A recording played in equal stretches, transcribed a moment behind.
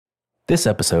This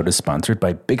episode is sponsored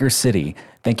by Bigger City.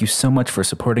 Thank you so much for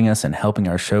supporting us and helping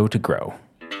our show to grow.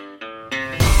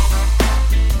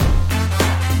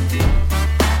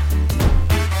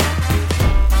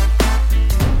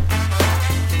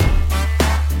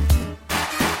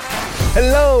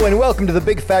 Hello and welcome to the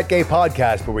Big Fat Gay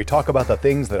Podcast, where we talk about the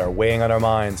things that are weighing on our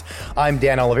minds. I'm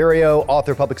Dan Oliverio,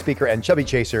 author, public speaker, and chubby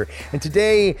chaser, and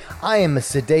today I am a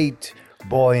sedate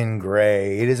boy in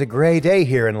gray. It is a gray day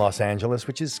here in Los Angeles,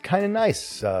 which is kind of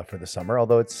nice for the summer,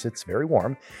 although it's very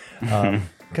warm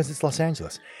because it's Los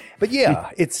Angeles. But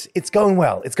yeah, it's going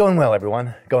well. It's going well,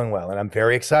 everyone. Going well, and I'm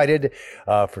very excited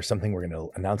for something we're going to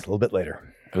announce a little bit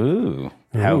later. Ooh,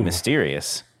 how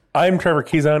mysterious. I'm Trevor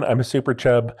Keyzone. I'm a super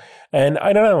chub. And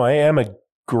I don't know, I am a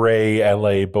gray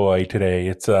LA boy today.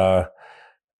 It's,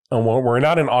 we're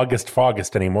not in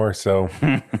August anymore. So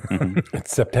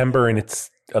it's September and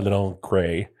it's a little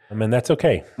gray. I mean, that's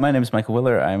okay. My name is Michael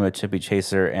Willer. I'm a chubby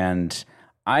chaser, and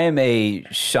I am a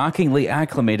shockingly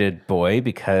acclimated boy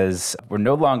because we're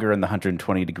no longer in the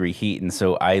 120-degree heat. And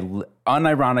so I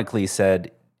unironically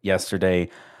said yesterday,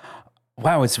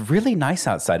 wow, it's really nice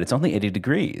outside. It's only 80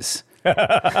 degrees. And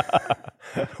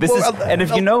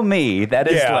if you know me, that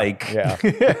is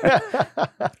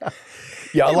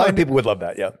yeah, a lot of people would love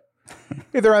that. Yeah.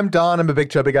 Hey there, I'm Don. I'm a big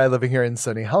chubby guy living here in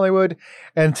sunny Hollywood.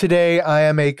 And today I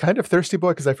am a kind of thirsty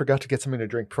boy because I forgot to get something to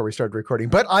drink before we started recording.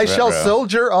 But I shall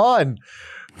soldier on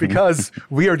because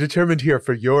we are determined here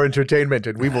for your entertainment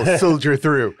and we will soldier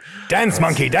through. Dance,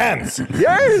 monkey, dance.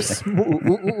 Yes.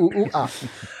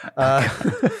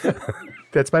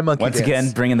 That's my monkey Once dance.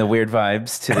 again, bringing the weird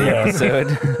vibes to the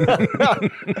episode.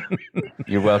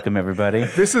 You're welcome, everybody.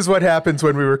 This is what happens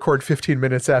when we record 15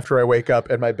 minutes after I wake up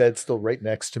and my bed's still right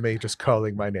next to me, just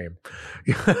calling my name.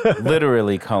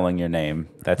 Literally calling your name.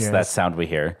 That's that sound we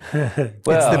hear. It's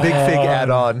the Big Fig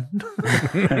add-on.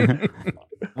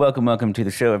 Welcome to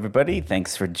the show, everybody.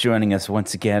 Thanks for joining us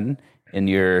once again in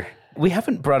your... We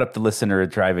haven't brought up the listener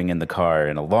driving in the car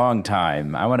in a long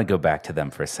time. I want to go back to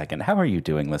them for a second. How are you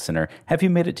doing, listener? Have you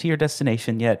made it to your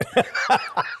destination yet?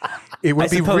 It would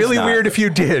be really weird if you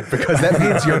did, because that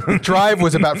means your drive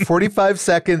was about 45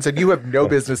 seconds and you have no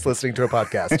business listening to a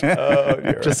podcast.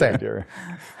 Just saying.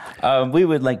 We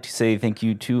would like to say thank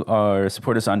you to our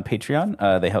supporters on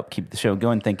Patreon. They help keep the show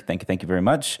going. Thank you very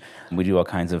much. We do all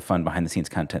kinds of fun behind-the-scenes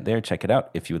content there. Check it out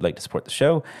if you would like to support the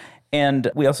show.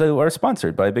 And we also are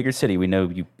sponsored by Bigger City. We know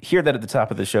you hear that at the top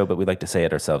of the show, but we like to say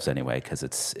it ourselves anyway because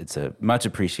it's a much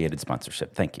appreciated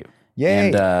sponsorship. Thank you. Yay.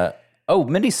 And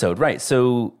minisode, right?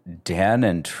 So Dan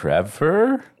and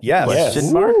Trevor, Yes.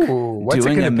 question mark, what's it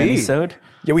doing a gonna be? minisode.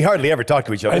 Yeah, we hardly ever talk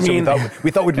to each other. So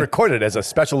we thought we'd record it as a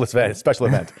special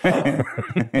event.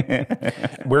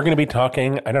 We're going to be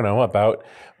talking, I don't know,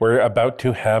 we're about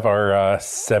to have our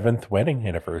 7th wedding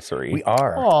anniversary. We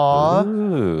are. Aw.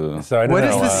 Ooh. So I don't What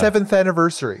know, is the 7th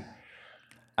anniversary?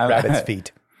 Rabbit's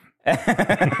feet.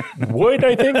 wood,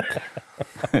 I think?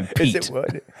 Is it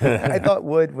wood? I thought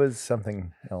wood was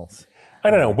something else.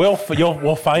 I don't know. We'll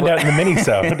find out in the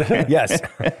minisode. Yes.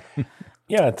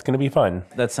 Yeah, it's going to be fun.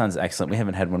 That sounds excellent. We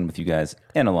haven't had one with you guys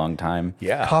in a long time.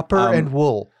 Yeah. Copper and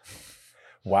wool.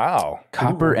 Wow.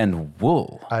 Copper and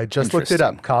wool. I just looked it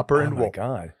up. Copper and Oh my wool.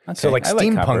 God. Okay, So like I like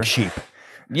steampunk copper. sheep.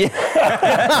 Yeah.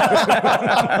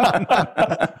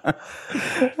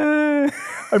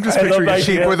 I'm just I love picturing the a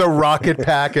sheep idea. with a rocket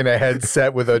pack and a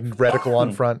headset with a reticle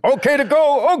on front. Okay to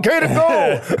go.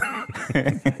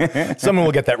 Someone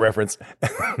will get that reference.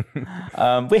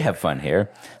 We have fun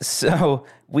here. So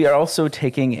we are also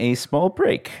taking a small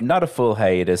break. Not a full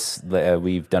hiatus.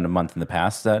 We've done a month in the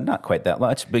past. Not quite that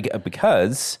much.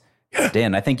 Because,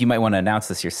 Dan, I think you might want to announce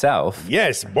this yourself.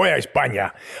 Yes, voy a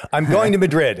España. I'm going to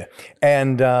Madrid,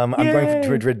 and I'm going to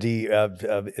Madrid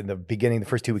in the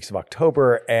first 2 weeks of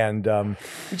October, and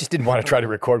we just didn't want to try to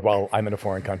record while I'm in a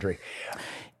foreign country.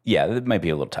 Yeah, that might be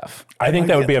a little tough. I think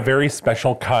that would be a very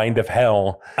special kind of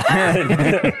hell.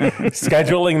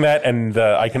 Scheduling that, and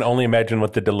I can only imagine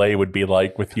what the delay would be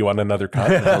like with you on another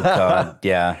continent. Oh, God.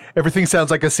 Yeah. Everything sounds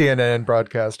like a CNN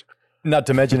broadcast. Not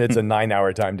to mention it's a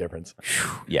 9-hour time difference.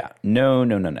 Yeah. No.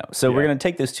 So we're going to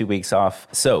take those 2 weeks off.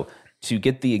 So to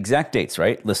get the exact dates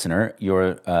right, listener,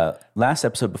 your last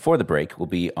episode before the break will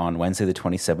be on Wednesday, the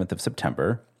 27th of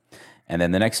September. And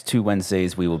then the next 2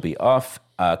 Wednesdays, we will be off,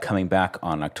 coming back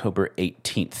on October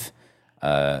 18th.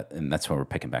 And that's when we're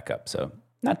picking back up. So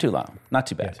not too long, not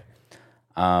too bad.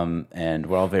 And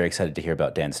we're all very excited to hear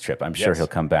about Dan's trip. I'm sure he'll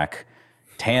come back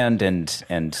tanned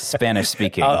and Spanish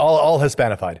speaking. all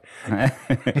Hispanified.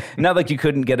 Not like you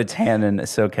couldn't get a tan in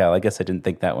SoCal. I guess I didn't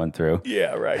think that one through.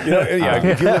 Yeah, right.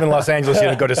 If you live in Los Angeles, you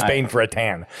don't go to Spain for a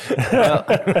tan.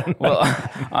 Well,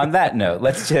 on that note,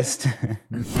 let's just...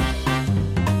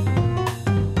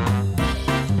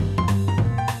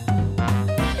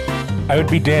 I would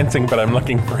be dancing, but I'm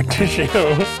looking for a tissue.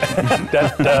 da,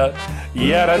 da,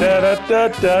 yada, da, da,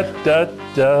 da, da,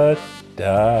 da,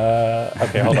 da.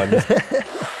 Okay, hold on.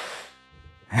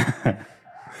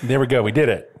 There we go. We did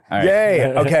it. All right. Yay.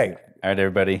 Okay. All right,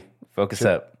 everybody. Focus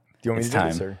up. Do you want me It's to do time.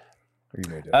 this, or you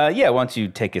may do it? Yeah, why don't you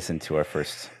take us into our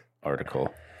first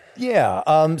article?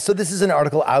 Yeah. So this is an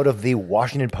article out of the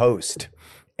Washington Post,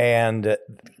 and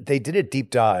they did a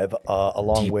deep dive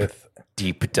along with.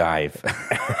 Deep dive.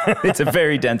 It's a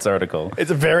very dense article.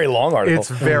 It's a very long article. It's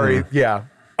very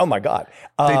Oh my God.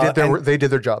 They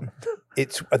did their job.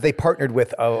 They partnered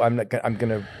with. I'm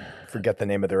gonna forget the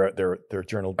name of their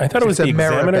journal. I thought it was the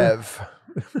Examiner.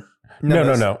 Ameribev.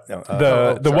 No.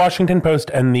 The Washington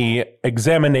Post and the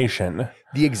Examination.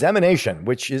 The Examination,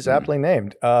 which is aptly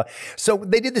named. So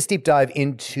they did this deep dive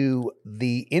into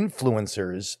the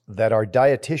influencers that are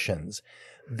dietitians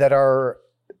that are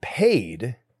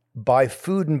paid by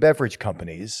food and beverage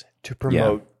companies to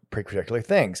promote particular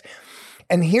things.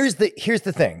 And here's the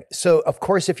thing. So, of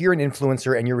course, if you're an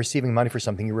influencer and you're receiving money for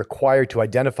something, you're required to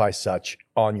identify such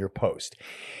on your post.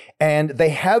 And they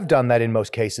have done that in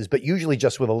most cases, but usually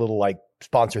just with a little like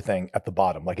sponsor thing at the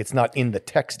bottom. Like it's not in the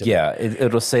text of it.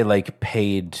 It'll say like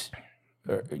paid,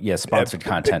 sponsored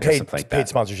content or something like that. Paid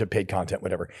sponsorship, paid content,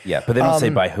 whatever. Yeah, but they don't say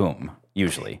by whom,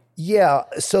 usually. Yeah.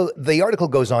 So the article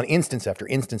goes on instance after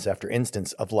instance after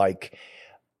instance of like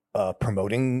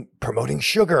promoting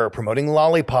sugar, promoting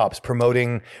lollipops,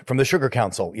 promoting from the Sugar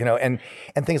Council, and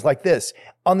things like this.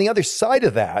 On the other side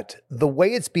of that, the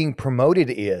way it's being promoted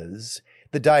is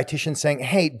the dietitian saying,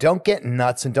 hey, don't get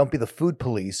nuts and don't be the food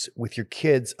police with your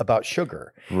kids about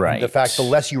sugar. Right. The fact, the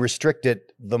less you restrict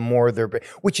it, the more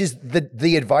which is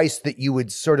the advice that you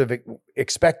would sort of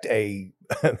expect an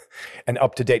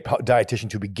up-to-date dietitian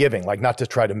to be giving, like not to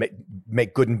try to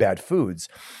make good and bad foods.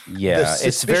 Yeah,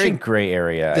 it's very gray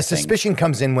area. The suspicion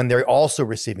comes in when they're also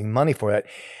receiving money for it.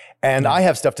 And I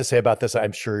have stuff to say about this.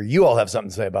 I'm sure you all have something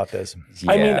to say about this.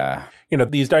 Yeah. I mean,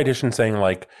 these dietitians saying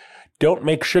like, don't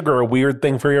make sugar a weird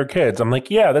thing for your kids. I'm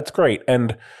like, yeah, that's great.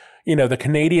 And, the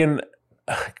Canadian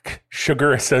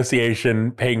Sugar Association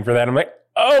paying for that. I'm like,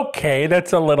 okay,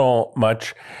 that's a little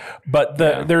much. But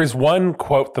there's one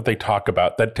quote that they talk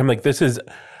about that I'm like, this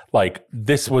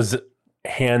was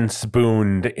hand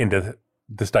spooned into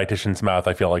this dietitian's mouth,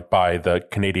 I feel like, by the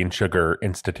Canadian Sugar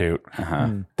Institute.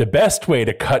 Uh-huh. The best way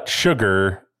to cut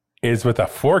sugar is with a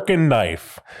fork and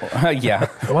knife. Yeah.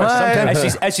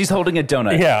 As she's holding a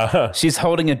donut. Yeah. She's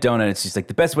holding a donut and she's like,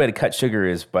 the best way to cut sugar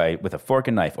is with a fork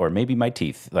and knife, or maybe my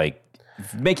teeth. Like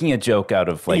making a joke out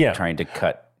of trying to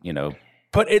cut,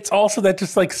 But it's also that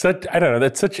just like such, I don't know,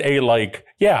 that's such a like,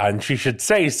 and she should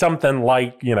say something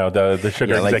like, the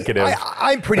sugar executive.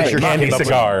 I'm pretty sure candy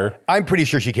cigar. I'm pretty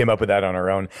sure she came up with that on her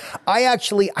own.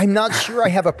 I'm not sure I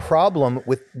have a problem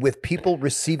with people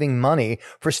receiving money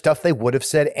for stuff they would have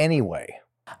said anyway.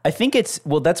 I think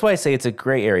that's why I say it's a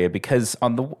gray area, because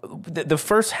on the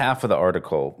first half of the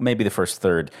article, maybe the first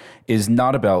third, is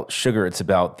not about sugar. It's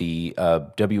about the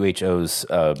WHO's,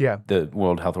 the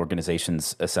World Health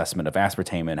Organization's assessment of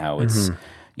aspartame and how it's,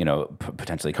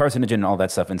 potentially carcinogen and all that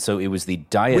stuff. And so it was the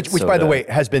diet which by the way,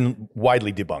 has been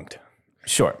widely debunked.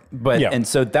 Sure. But, and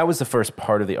so that was the first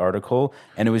part of the article,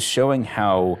 and it was showing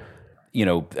how,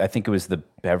 I think it was the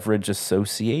Beverage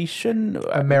Association,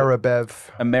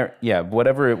 Ameribev.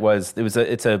 Whatever it was.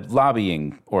 It's a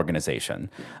lobbying organization,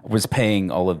 was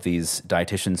paying all of these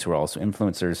dietitians who are also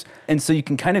influencers, and so you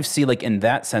can kind of see, like, in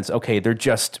that sense, okay, they're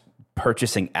just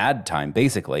purchasing ad time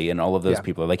basically, and all of those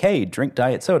people are like, hey, drink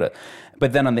diet soda.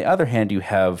 But then on the other hand, you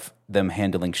have them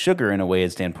handling sugar in a way,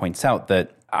 as Dan points out,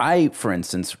 that for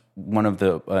instance, one of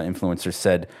the influencers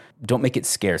said, don't make it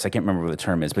scarce. I can't remember what the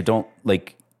term is, but don't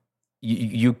like.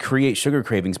 You create sugar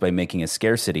cravings by making a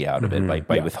scarcity out of it,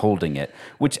 by withholding it,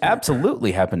 which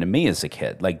absolutely happened to me as a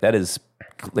kid. That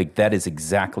is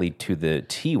exactly to the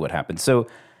T what happened. So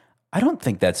I don't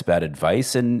think that's bad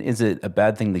advice. And is it a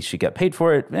bad thing that she got paid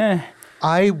for it?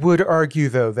 I would argue,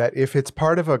 though, that if it's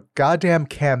part of a goddamn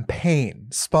campaign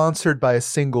sponsored by a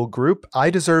single group, I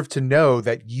deserve to know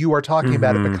that you are talking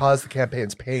about it because the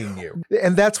campaign's paying you.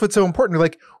 And that's what's so important.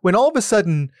 Like, when all of a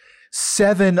sudden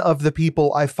 7 of the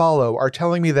people I follow are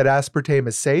telling me that aspartame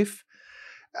is safe,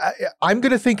 I'm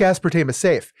going to think aspartame is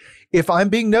safe. If I'm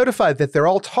being notified that they're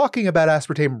all talking about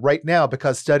aspartame right now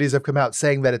because studies have come out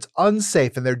saying that it's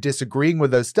unsafe and they're disagreeing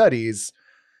with those studies,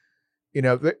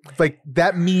 like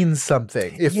that means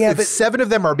something. If 7 of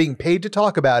them are being paid to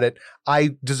talk about it,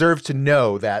 I deserve to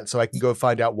know that so I can go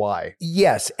find out why.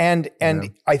 Yes. And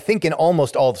I think in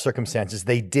almost all the circumstances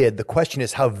they did. The question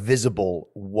is, how visible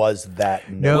was that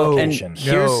notification?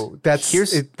 That's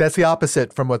the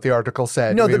opposite from what the article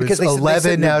said. No, it because was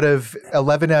 11 out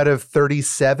of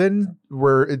 37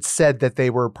 where it said that they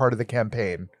were part of the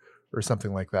campaign. Or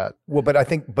something like that. Well, but I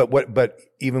think, but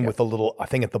even with the little, I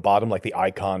think at the bottom, like the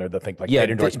icon or the thing, like paid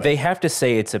endorsement. They have to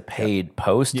say it's a paid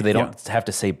post. They don't have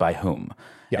to say by whom.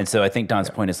 Yeah. And so I think Don's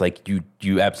point is like,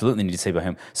 you absolutely need to say by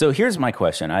whom. So here's my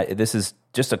question. This is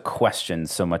just a question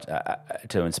so much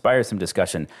to inspire some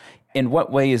discussion. In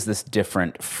what way is this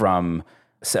different from...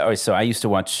 So I used to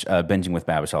watch Binging with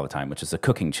Babish all the time, which is a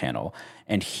cooking channel.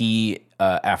 And he,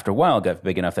 after a while, got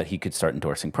big enough that he could start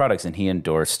endorsing products. And he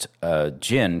endorsed a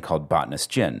gin called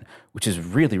Botanist Gin, which is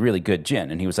really, really good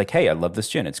gin. And he was like, hey, I love this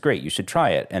gin. It's great. You should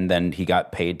try it. And then he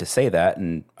got paid to say that.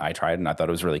 And I tried it and I thought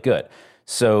it was really good.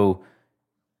 So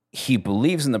he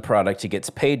believes in the product. He gets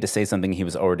paid to say something he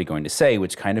was already going to say,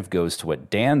 which kind of goes to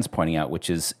what Dan's pointing out, which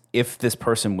is if this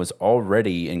person was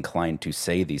already inclined to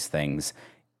say these things,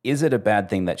 is it a bad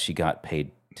thing that she got paid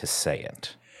to say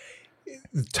it?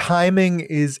 Timing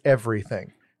is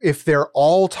everything. If they're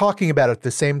all talking about it at the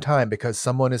same time because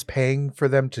someone is paying for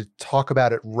them to talk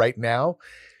about it right now,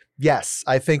 yes,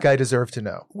 I think I deserve to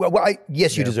know.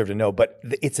 Yes, you deserve to know, but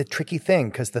it's a tricky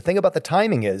thing because the thing about the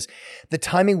timing is the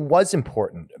timing was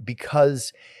important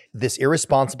because this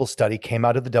irresponsible study came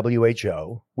out of the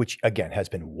WHO, which again has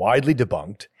been widely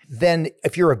debunked. Then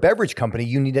if you're a beverage company,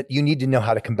 you need to know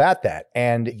how to combat that.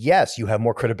 And yes, you have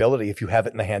more credibility if you have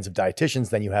it in the hands of dietitians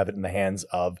than you have it in the hands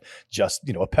of just,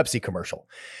 a Pepsi commercial.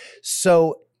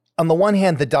 So on the one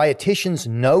hand, the dietitians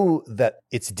know that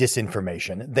it's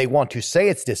disinformation. They want to say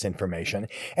it's disinformation.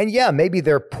 And yeah, maybe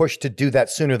they're pushed to do that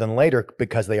sooner than later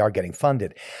because they are getting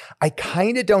funded. I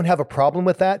kind of don't have a problem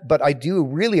with that, but I do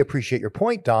really appreciate your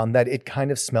point, Don, that it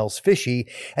kind of smells fishy.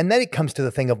 And then it comes to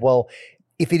the thing of, well,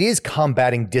 if it is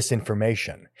combating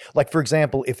disinformation, like for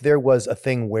example, if there was a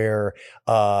thing where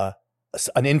an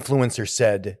influencer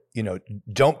said,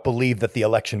 don't believe that the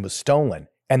election was stolen,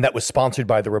 and that was sponsored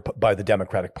by the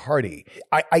Democratic Party,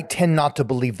 I tend not to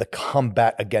believe the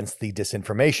combat against the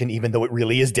disinformation, even though it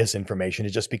really is disinformation.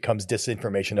 It just becomes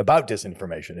disinformation about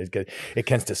disinformation. It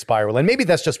tends to spiral, and maybe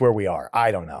that's just where we are. I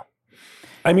don't know.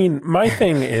 I mean, my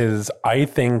thing is, I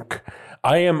think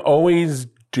I am always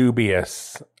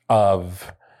dubious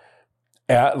of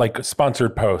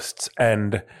sponsored posts.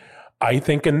 And I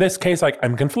think in this case,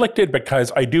 I'm conflicted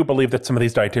because I do believe that some of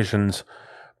these dietitians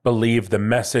believe the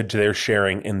message they're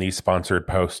sharing in these sponsored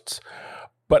posts.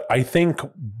 But I think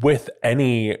with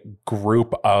any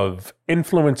group of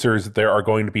influencers, there are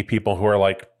going to be people who are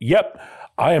like, yep,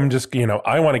 I am just,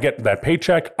 I want to get that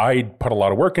paycheck. I put a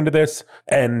lot of work into this.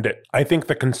 And I think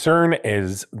the concern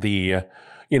is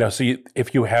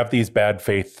if you have these bad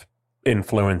faith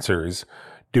influencers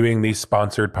doing these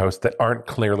sponsored posts that aren't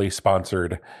clearly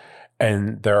sponsored,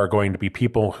 and there are going to be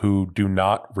people who do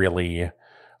not really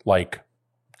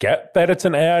get that it's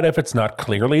an ad if it's not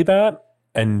clearly that,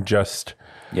 and just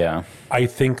I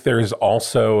think there's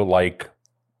also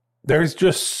there's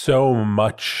just so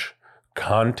much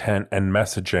content and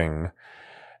messaging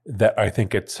that I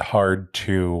think it's hard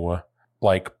to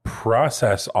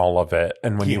process all of it,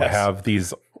 and when you have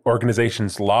these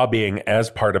organizations lobbying as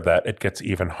part of that, it gets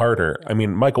even harder. I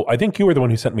mean, Michael, I think you were the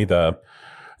one who sent me the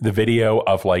video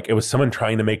of it was someone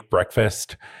trying to make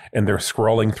breakfast and they're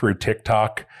scrolling through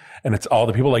TikTok and it's all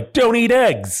the people don't eat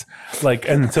eggs.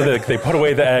 And so they put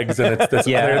away the eggs and it's this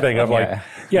other thing of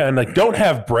don't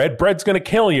have bread. Bread's going to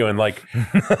kill you. And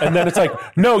and then it's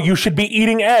no, you should be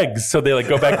eating eggs. So they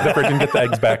go back to the fridge and get the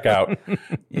eggs back out.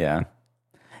 Yeah.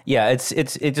 Yeah. It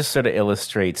just sort of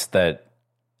illustrates that,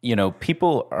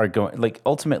 people are going,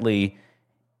 ultimately,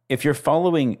 if you're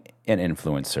following an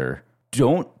influencer,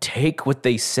 don't take what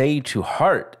they say to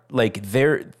heart.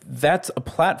 That's a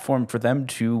platform for them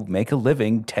to make a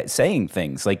living saying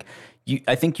things.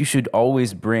 I think you should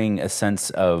always bring a sense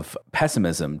of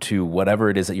pessimism to whatever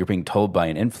it is that you're being told by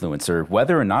an influencer,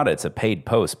 whether or not it's a paid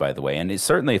post, by the way. And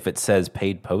certainly if it says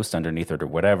paid post underneath it or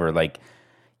whatever,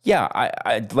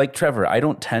 I like Trevor, I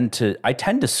tend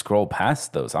to scroll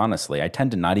past those, honestly. I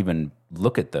tend to not even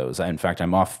look at those. In fact,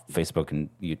 I'm off Facebook and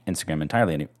Instagram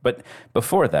entirely. But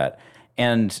before that,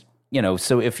 and,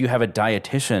 so if you have a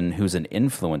dietitian who's an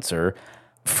influencer,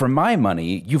 for my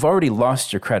money, you've already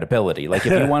lost your credibility. Like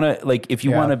if you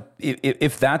want to,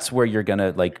 if that's where you're going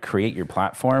to like create your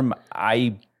platform,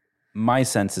 my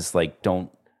sense is like, don't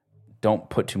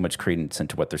put too much credence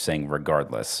into what they're saying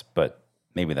regardless, but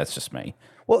maybe that's just me.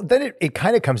 Well, then it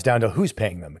kind of comes down to who's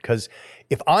paying them, because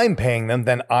if I'm paying them,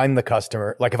 then I'm the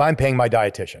customer. Like if I'm paying my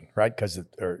dietitian, right?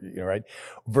 Right?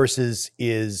 Versus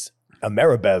is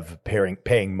Ameribev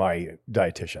paying my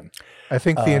dietitian. I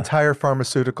think the entire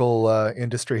pharmaceutical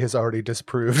industry has already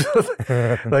disproved.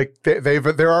 Like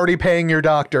they're already paying your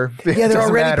doctor. Yeah, they're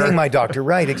already paying my doctor.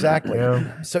 Right, exactly.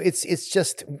 Yeah. So it's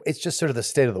just sort of the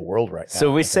state of the world right now.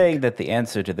 So we're saying that the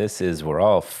answer to this is we're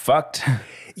all fucked.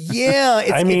 Yeah,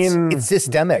 it's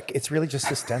systemic. It's really just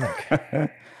systemic.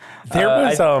 There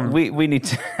was we need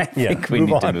to. I think we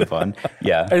need to move on.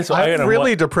 Yeah, I've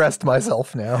really depressed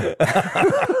myself now.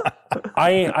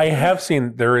 I have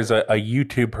seen there is a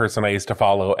YouTube person I used to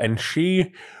follow, and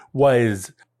she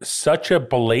was such a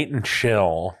blatant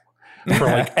shill for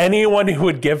like anyone who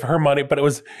would give her money, but it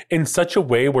was in such a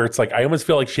way where it's like I almost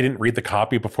feel like she didn't read the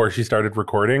copy before she started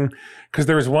recording, because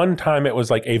there was one time it was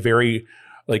like a very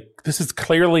like, this is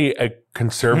clearly a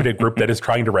conservative group that is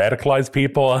trying to radicalize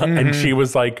people. Mm-hmm. And she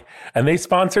was like, and they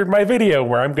sponsored my video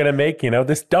where I'm going to make,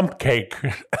 this dump cake.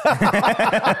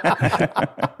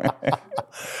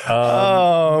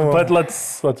 But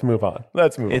let's move on.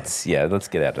 Let's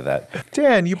get out of that.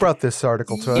 Dan, you brought this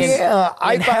article to us. Yeah.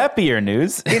 Happier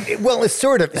news. Well, it's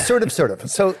sort of.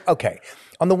 So, okay.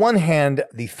 On the one hand,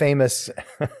 the famous,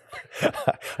 I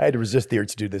had to resist the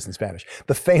urge to do this in Spanish,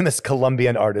 the famous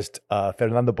Colombian artist,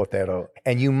 Fernando Botero.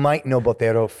 And you might know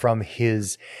Botero from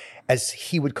his, as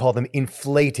he would call them,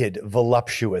 inflated,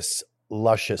 voluptuous,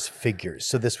 luscious figures.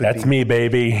 So this would That's me,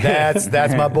 baby. That's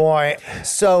my boy.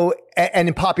 So, and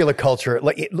in popular culture,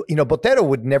 like, Botero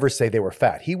would never say they were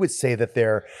fat. He would say that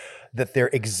they're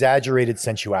exaggerated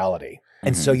sensuality.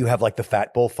 And so you have like the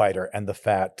fat bullfighter and the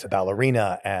fat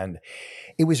ballerina. And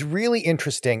it was really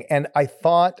interesting. And I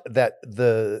thought that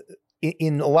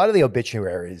in a lot of the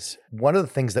obituaries, one of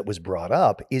the things that was brought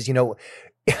up is,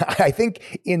 I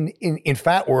think in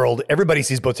fat world, everybody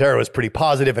sees Botero as pretty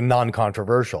positive and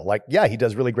non-controversial. Like, yeah, he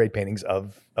does really great paintings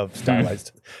of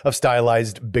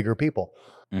stylized bigger people.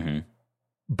 Mm-hmm.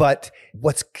 But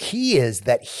what's key is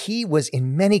that he was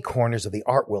in many corners of the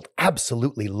art world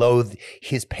absolutely loathed.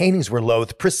 His paintings were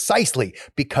loathed precisely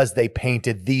because they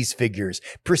painted these figures,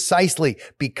 precisely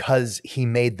because he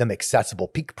made them accessible,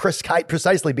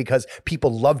 precisely because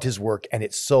people loved his work and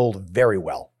it sold very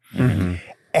well. Mm-hmm.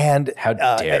 And how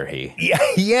dare he?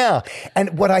 Yeah.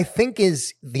 And what I think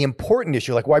is the important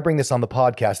issue, like why bring this on the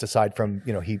podcast aside from,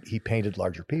 he painted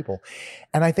larger people.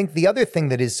 And I think the other thing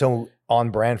that is so on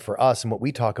brand for us and what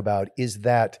we talk about is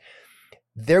that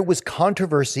there was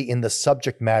controversy in the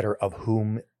subject matter of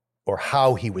whom or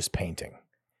how he was painting.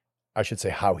 I should say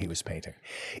how he was painting,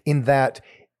 in that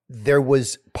there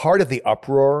was part of the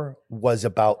uproar was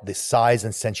about the size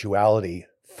and sensuality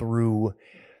through,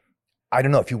 I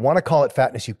don't know, if you want to call it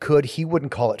fatness, you could. He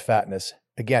wouldn't call it fatness.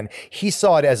 Again, he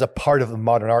saw it as a part of the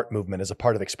modern art movement, as a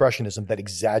part of expressionism that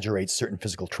exaggerates certain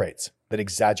physical traits, that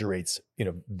exaggerates,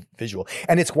 visual.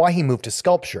 And it's why he moved to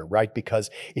sculpture, right?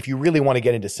 Because if you really want to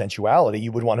get into sensuality,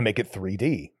 you would want to make it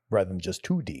 3D rather than just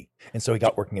 2D. And so he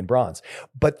got working in bronze.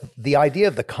 But the idea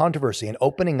of the controversy and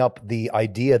opening up the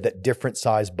idea that different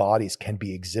sized bodies can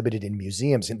be exhibited in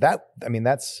museums, and that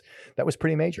was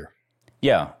pretty major.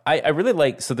 Yeah, I really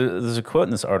like, so there's a quote in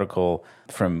this article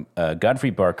from Godfrey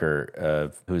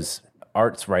Barker, who's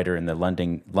arts writer in the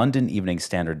London Evening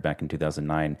Standard back in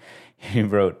 2009. He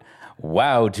wrote,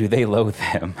 "Wow, do they loathe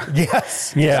him?"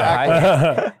 Yes.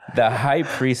 Yeah. The high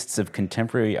priests of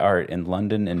contemporary art in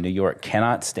London and New York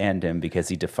cannot stand him because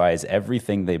he defies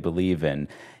everything they believe in.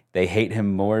 They hate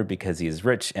him more because he is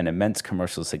rich and immense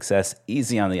commercial success,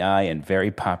 easy on the eye, and very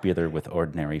popular with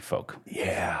ordinary folk.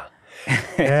 Yeah.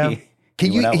 Yeah.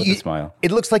 Can you, with a smile.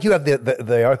 It looks like you have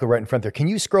the article right in front there. Can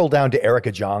you scroll down to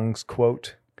Erica Jong's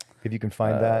quote, if you can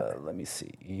find that? Let me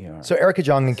see. Yeah. So Erica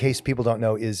Jong, in case people don't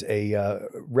know, is a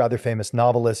rather famous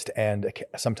novelist and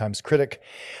sometimes critic.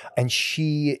 And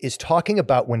she is talking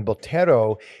about when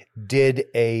Botero did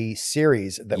a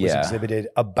series that was exhibited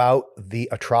about the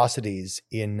atrocities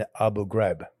in Abu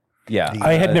Ghraib. Yeah.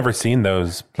 I had never seen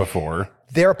those before.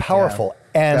 They're powerful. Yeah.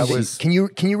 And can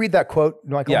you read that quote,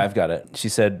 Michael? Yeah, I've got it. She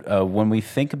said, when we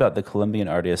think about the Colombian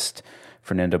artist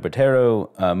Fernando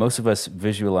Botero, most of us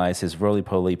visualize his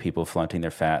roly-poly people flaunting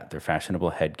their fat, their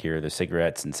fashionable headgear, their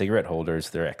cigarettes and cigarette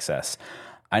holders, their excess.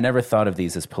 I never thought of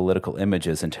these as political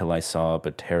images until I saw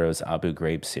Botero's Abu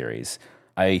Ghraib series.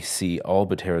 I see all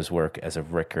Botero's work as a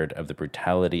record of the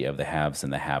brutality of the haves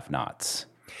and the have-nots.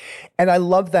 And I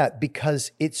love that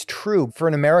because it's true. For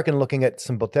an American looking at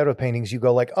some Botero paintings, you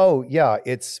go like, oh yeah,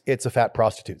 it's a fat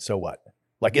prostitute. So what?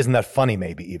 Like, isn't that funny?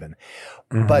 Maybe even,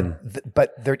 but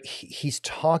he's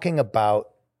talking about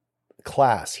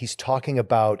class. He's talking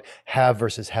about have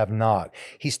versus have not.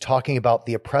 He's talking about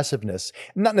the oppressiveness,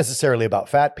 not necessarily about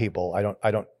fat people.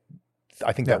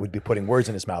 I think that would be putting words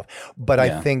in his mouth, but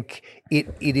I think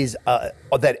it is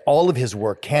that all of his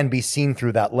work can be seen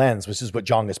through that lens, which is what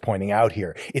Zhang is pointing out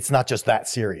here. It's not just that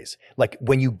series. Like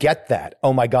when you get that,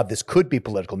 oh my God, this could be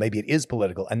political. Maybe it is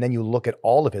political. And then you look at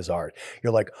all of his art,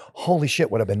 you're like, holy shit,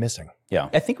 what I've been missing. Yeah.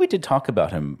 I think we did talk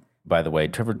about him, by the way,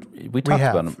 Trevor. We talked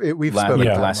about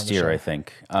him last year, I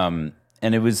think. And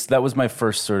that was my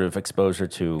first sort of exposure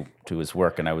to his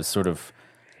work. And I was sort of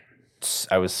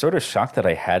shocked that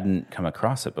I hadn't come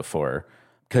across it before,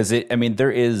 because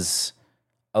there is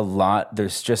a lot.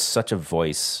 There's just such a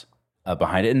voice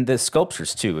behind it, and the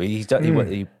sculptures too. He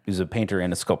was a painter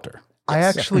and a sculptor. I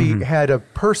actually had a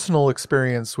personal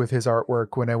experience with his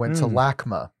artwork when I went to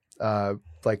LACMA.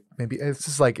 Like maybe this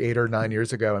is like 8 or 9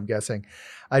 years ago, I'm guessing.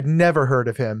 I'd never heard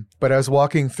of him, but I was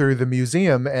walking through the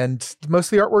museum, and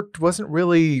most of the artwork wasn't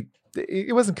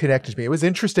connected to me. It was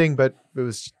interesting, but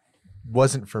it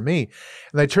wasn't for me.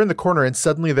 And I turned the corner and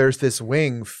suddenly there's this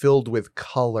wing filled with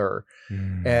color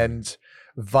and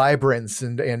vibrance.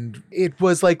 And it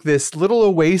was like this little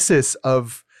oasis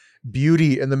of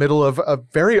beauty in the middle of a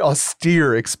very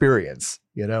austere experience.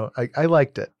 You know, I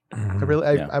liked it.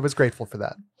 I was grateful for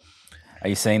that. Are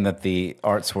you saying that the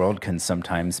arts world can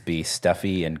sometimes be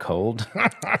stuffy and cold?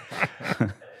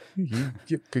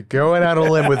 You're going out on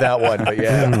a limb with that one, but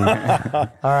yeah.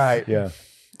 All right. Yeah.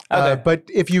 Okay. But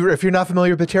if you're not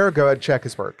familiar with Botero, go ahead and check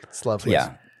his work. It's lovely.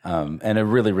 Yeah. And a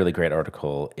really, really great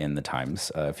article in the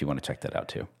Times if you want to check that out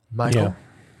too. Michael. Yeah.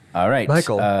 All right.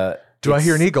 Michael, do I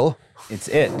hear an eagle? It's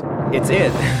it. It's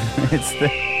the...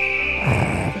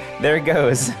 There it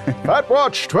goes. Fat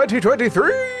Watch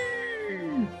 2023.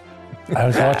 I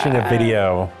was watching a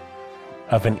video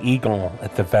of an eagle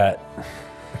at the vet.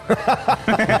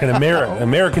 Like an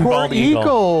American Poor bald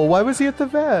eagle. Why was he at the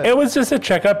vet? It was just a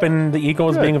checkup, and the eagle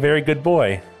was being a very good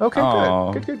boy. Okay,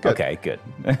 Oh, good. Okay, good.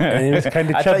 And he was kind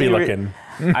of chubby looking.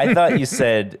 I thought you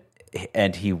said,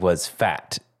 and he was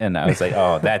fat. And I was like,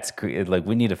 oh, that's great. Like,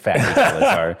 we need a fat eagle as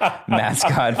our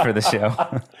mascot for the show.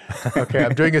 Okay,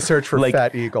 I'm doing a search for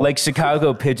fat eagle. Like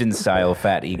Chicago pigeon style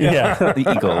fat eagle. Yeah. The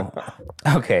eagle.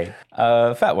 Okay.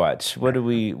 Fat Watch.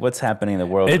 What's happening in the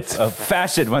world of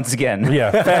fashion once again? Yeah,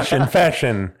 fashion.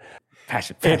 Fashion.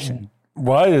 It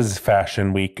was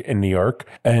Fashion Week in New York,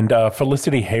 and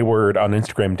Felicity Hayward on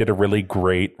Instagram did a really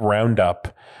great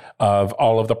roundup of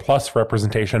all of the plus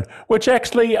representation, which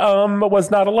actually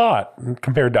was not a lot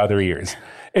compared to other years.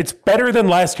 It's better than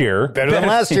last year.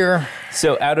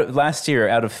 So out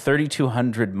of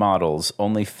 3,200 models,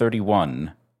 only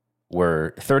 31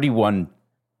 were supposedly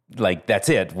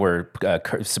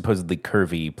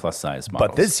curvy plus size models.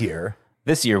 But this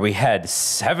year we had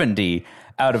 70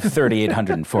 out of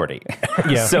 3,840.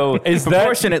 Yeah. So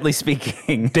proportionately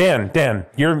speaking, Dan,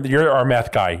 you're our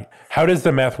math guy. How does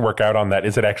the math work out on that?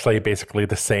 Is it actually basically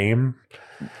the same?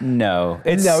 No,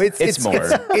 it's more.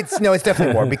 It's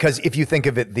definitely more, because if you think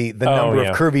of it, the number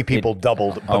of curvy people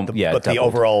doubled, but the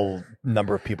overall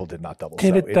number of people did not double.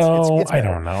 Did it though? I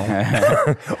don't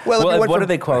know. What are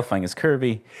they qualifying as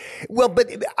curvy? Well, but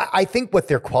I think what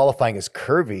they're qualifying as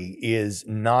curvy is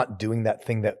not doing that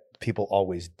thing that people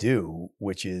always do,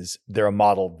 which is they're a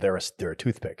model, they're a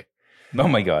toothpick. Oh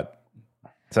my God.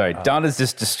 Sorry, Donna's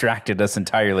just distracted us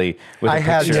entirely with a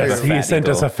picture of a fat He sent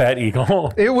us a fat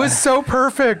eagle. It was so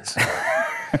perfect.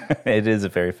 It is a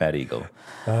very fat eagle.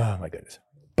 Oh my goodness.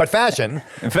 But fashion,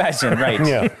 right.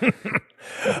 Yeah.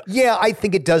 Yeah, I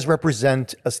think it does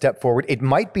represent a step forward. It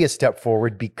might be a step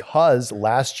forward because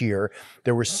last year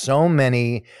there were so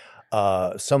many,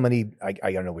 I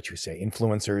don't know what you say,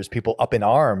 influencers, people up in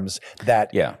arms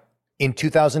that in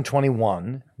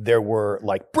 2021, there were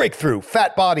like breakthrough,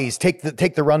 fat bodies, take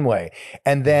the runway.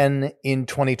 And then in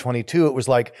 2022, it was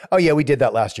like, oh yeah, we did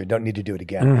that last year. Don't need to do it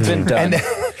again. Been done.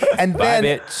 And Bye,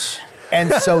 then, bitch.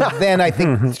 and so then I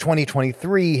think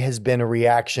 2023 has been a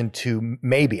reaction to,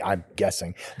 maybe, I'm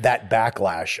guessing, that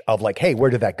backlash of like, hey, where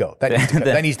did that go?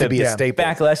 That needs to be a staple.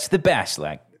 Backlash to the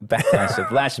backlash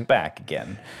of lash back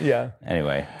again. Yeah.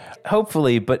 Anyway,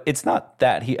 hopefully, but it's not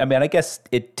that I guess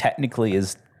it technically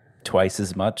is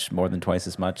more than twice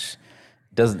as much.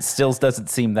 Doesn't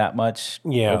seem that much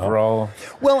overall.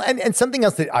 Well, and something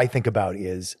else that I think about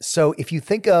is, so if you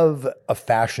think of a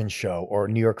fashion show or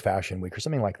New York Fashion Week or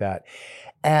something like that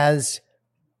as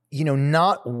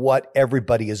not what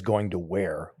everybody is going to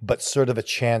wear, but sort of a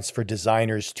chance for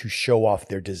designers to show off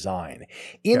their design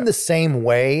in the same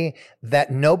way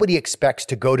that nobody expects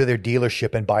to go to their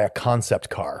dealership and buy a concept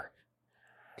car.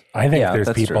 I think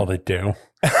there's people that do.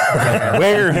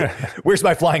 Where's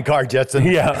my flying car, Jetson?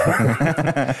 Yeah.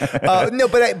 No,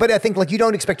 but I think you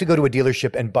don't expect to go to a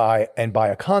dealership and buy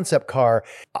a concept car.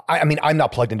 I mean, I'm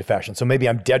not plugged into fashion, so maybe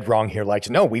I'm dead wrong here.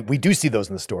 No, we do see those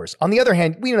in the stores. On the other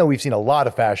hand, we've seen a lot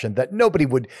of fashion that nobody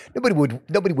would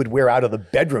wear out of the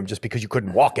bedroom just because you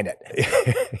couldn't walk in it.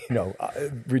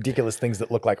 Ridiculous things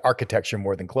that look like architecture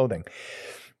more than clothing.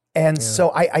 And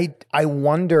so I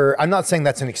wonder. I'm not saying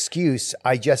that's an excuse.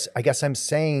 I guess I'm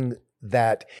saying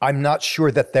that I'm not sure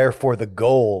that therefore the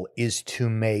goal is to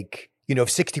make, if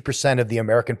 60% of the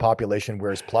American population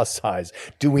wears plus size,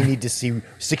 do we need to see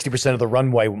 60% of the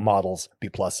runway models be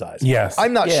plus size? Yes.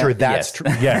 I'm not sure that's true.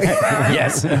 Yes.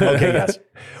 Yes. Okay, yes.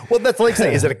 Well, that's like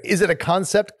saying, is it a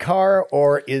concept car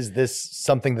or is this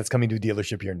something that's coming to a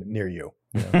dealership near you?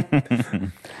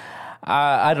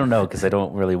 I don't know because I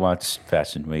don't really watch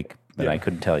Fashion Week, and I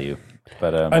couldn't tell you.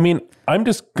 But I mean, I'm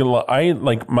just I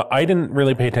didn't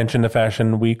really pay attention to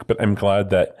Fashion Week, but I'm glad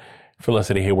that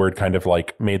Felicity Hayward kind of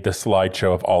made the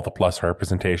slideshow of all the plus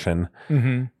representation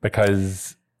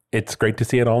because it's great to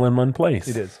see it all in one place.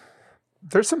 It is.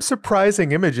 There's some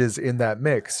surprising images in that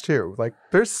mix too.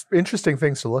 There's interesting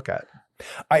things to look at.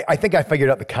 I think I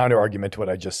figured out the counter argument to what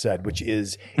I just said, which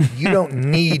is you don't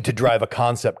need to drive a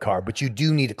concept car, but you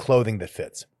do need clothing that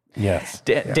fits. Yes.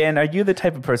 Dan, are you the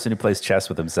type of person who plays chess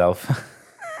with himself?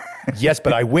 Yes,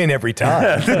 but I win every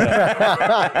time.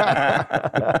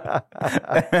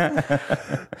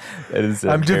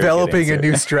 I'm developing a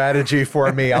new strategy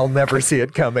for me. I'll never see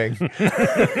it coming.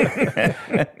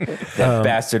 That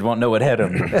bastard won't know what hit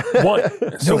him. No,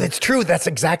 that's true. That's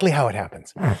exactly how it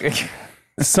happens.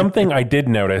 Something I did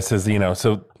notice is,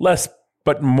 so less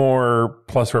but more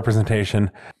plus representation,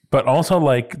 but also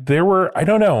there were, I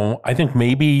don't know, I think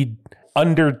maybe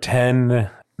under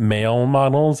 10 male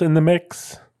models in the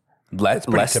mix. Less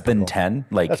than 10?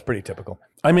 That's pretty typical.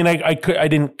 I mean, I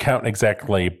didn't count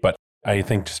exactly, but I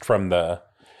think just from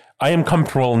I am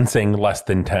comfortable in saying less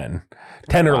than 10.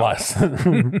 10 or less.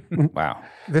 Wow.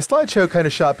 The slideshow kind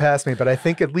of shot past me, but I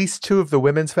think at least 2 of the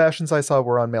women's fashions I saw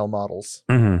were on male models.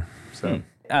 Mm-hmm. So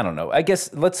I don't know. I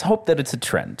guess let's hope that it's a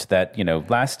trend that,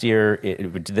 last year,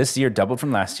 this year doubled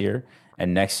from last year,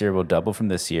 and next year will double from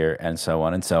this year, and so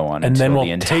on and so on. And then we'll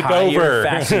the take entire over.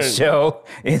 Fashion show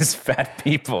is fat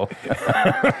people.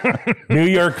 New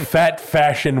York Fat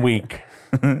Fashion Week.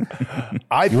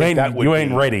 You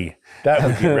ain't ready. That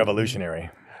would be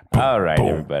revolutionary. All right,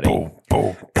 everybody. Boom,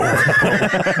 boom, boom.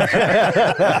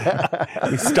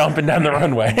 He's stomping down the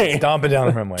runway.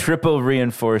 Triple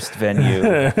reinforced venue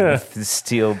with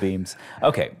steel beams.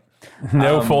 Okay.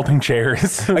 No folding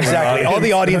chairs. Exactly. All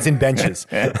the audience in benches.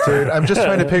 dude, I'm just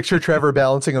trying to picture Trevor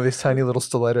balancing on these tiny little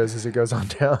stilettos as he goes on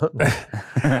down.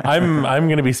 I'm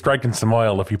going to be striking some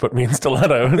oil if you put me in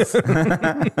stilettos. All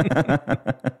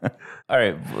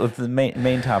right, well, the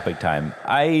main topic time.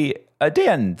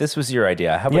 Dan, this was your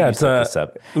idea. How about you set this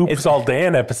up? It's all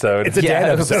Dan episode. It's a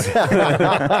Dan episode.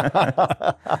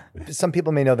 Some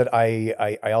people may know that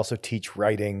I also teach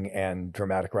writing and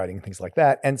dramatic writing and things like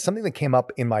that. And something that came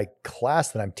up in my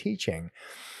class that I'm teaching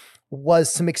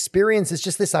was some experiences,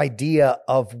 just this idea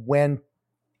of when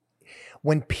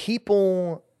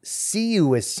people see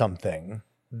you as something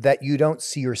that you don't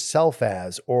see yourself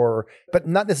as, but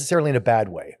not necessarily in a bad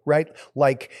way, right?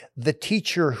 Like the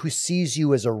teacher who sees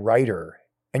you as a writer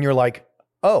and you're like,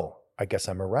 oh, I guess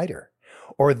I'm a writer.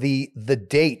 Or the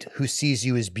date who sees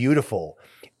you as beautiful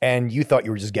and you thought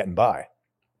you were just getting by.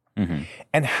 Mm-hmm.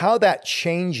 And how that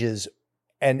changes.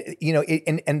 And,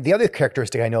 and the other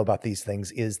characteristic I know about these things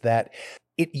is that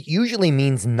it usually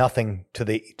means nothing to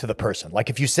the person. Like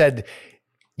if you said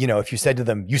to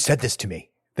them, you said this to me,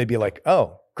 they'd be like,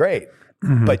 oh, great.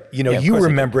 Mm-hmm. But, you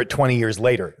remember it 20 years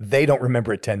later. They don't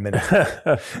remember it 10 minutes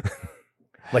later.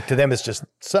 Like to them, it's just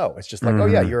like, oh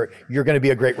yeah, you're going to be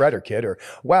a great writer, kid. Or,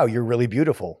 wow, you're really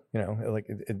beautiful,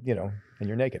 and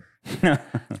you're naked.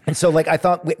 And so I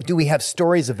thought, do we have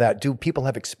stories of that? Do people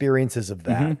have experiences of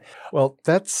that? Mm-hmm. Well,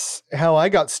 that's how I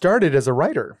got started as a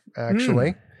writer,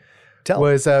 actually.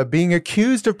 Was being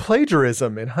accused of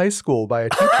plagiarism in high school by a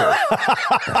teacher.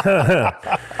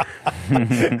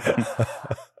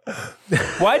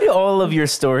 Why do all of your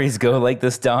stories go like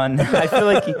this, Don? I feel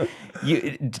like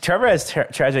Trevor has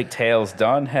tragic tales.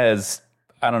 Don has,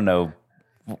 I don't know,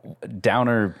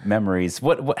 downer memories.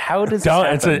 What how does this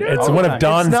happen? It's one of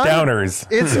Don's downers.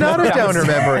 It's not a downer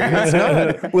memory. It's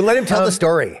not. We'll let him tell the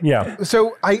story. Yeah.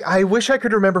 So I wish I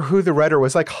could remember who the writer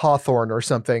was, like Hawthorne or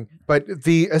something. But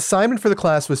the assignment for the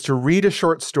class was to read a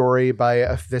short story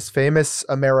by this famous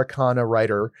Americana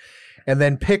writer, and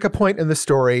then pick a point in the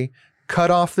story,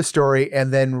 cut off the story,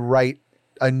 and then write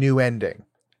a new ending,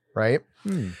 right?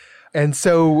 And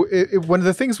so one of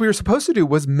the things we were supposed to do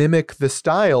was mimic the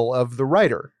style of the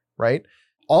writer, right?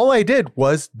 All I did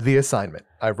was the assignment.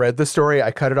 I read the story,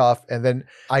 I cut it off, and then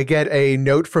I get a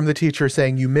note from the teacher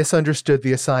saying, you misunderstood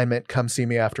the assignment, come see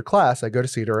me after class. I go to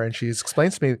see her, and she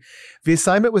explains to me, the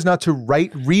assignment was not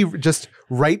to just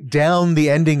write down the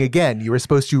ending again. You were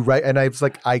supposed to write, and I was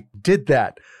like, I did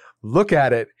that. Look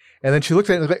at it. And then she looked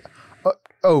at it and was like,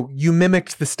 oh, you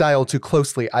mimicked the style too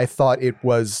closely. I thought it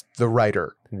was the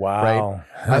writer. Wow.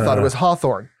 Right? I thought it was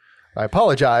Hawthorne. I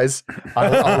apologize.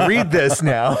 I'll read this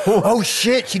now. Oh,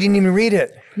 shit. She didn't even read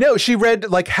it. No, she read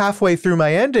like halfway through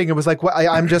my ending and was like, well,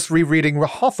 I'm just rereading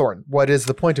Hawthorne. What is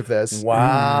the point of this?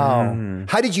 Wow.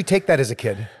 How did you take that as a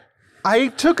kid? I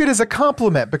took it as a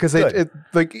compliment because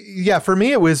for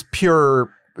me, it was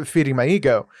pure feeding my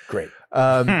ego. Great.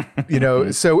 And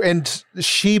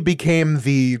she became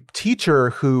the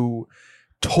teacher who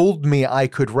told me I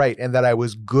could write and that I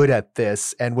was good at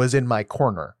this and was in my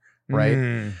corner,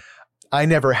 right? I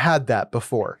never had that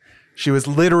before. She was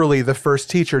literally the first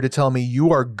teacher to tell me,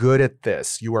 you are good at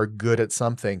this. You are good at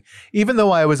something. Even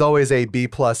though I was always a B+,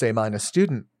 A-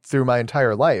 student through my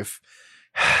entire life.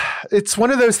 It's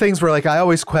one of those things where like I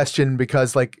always question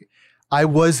because like I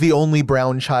was the only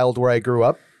brown child where I grew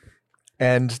up.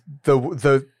 And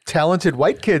the talented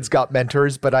white kids got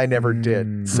mentors, but I never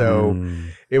did. So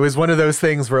it was one of those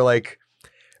things where like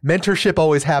mentorship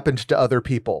always happened to other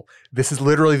people. This is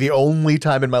literally the only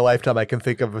time in my lifetime I can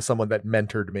think of someone that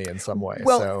mentored me in some way.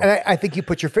 Well, and I think you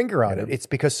put your finger on it. It's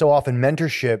because so often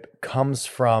mentorship comes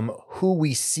from who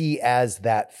we see as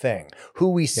that thing,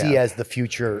 who we see as the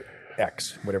future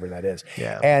X, whatever that is.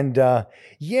 Yeah. And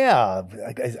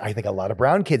I think a lot of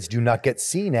brown kids do not get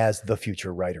seen as the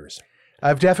future writers.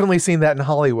 I've definitely seen that in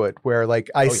Hollywood where like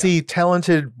I see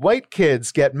talented white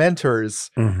kids get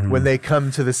mentors when they come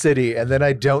to the city. And then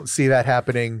I don't see that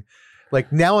happening.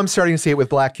 Like now I'm starting to see it with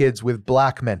black kids with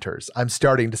black mentors. I'm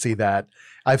starting to see that.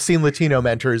 I've seen Latino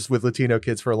mentors with Latino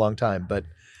kids for a long time, but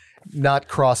not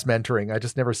cross mentoring. I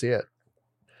just never see it.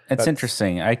 It's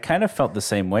interesting. I kind of felt the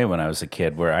same way when I was a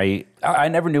kid where I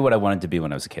never knew what I wanted to be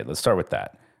when I was a kid. Let's start with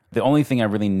that. The only thing I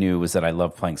really knew was that I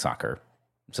loved playing soccer.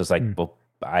 So it's like, well,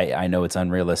 I know it's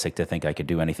unrealistic to think I could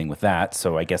do anything with that,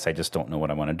 so I guess I just don't know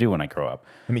what I want to do when I grow up.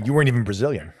 I mean, you weren't even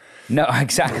Brazilian. No,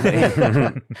 exactly.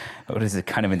 What is it?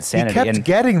 Kind of insanity. He kept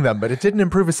getting them, but it didn't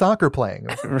improve his soccer playing.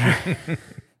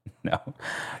 No.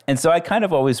 And so I kind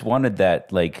of always wanted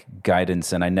that like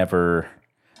guidance, and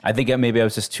I think maybe I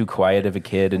was just too quiet of a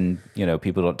kid, and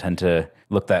people don't tend to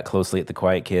look that closely at the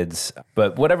quiet kids.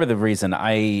 But whatever the reason,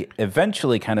 I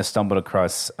eventually kind of stumbled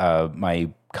across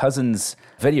my cousin's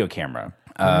video camera.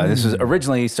 This was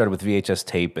originally started with VHS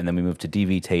tape, and then we moved to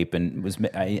DV tape, and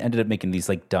I ended up making these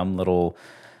like dumb little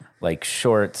like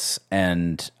shorts,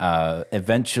 and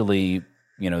eventually,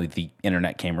 the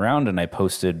internet came around, and I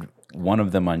posted one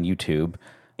of them on YouTube.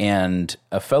 And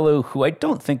a fellow who I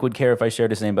don't think would care if I shared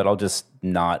his name, but I'll just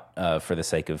not for the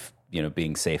sake of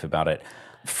being safe about it,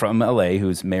 from LA,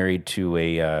 who's married to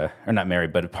or not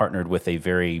married, but partnered with a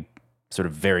very sort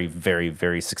of very, very,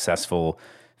 very successful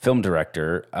film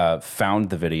director, found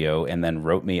the video and then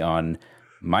wrote me on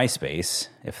MySpace,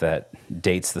 if that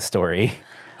dates the story,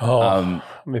 and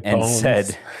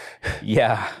said,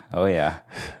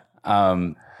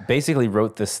 basically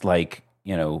wrote this like,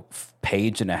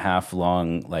 page and a half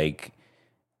long, like,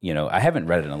 I haven't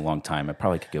read it in a long time. I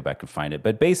probably could go back and find it,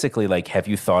 but basically like, have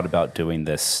you thought about doing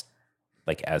this?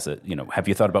 Like have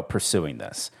you thought about pursuing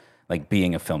this? Like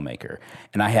being a filmmaker?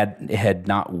 And it had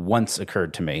not once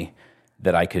occurred to me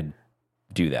that I could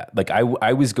do that. Like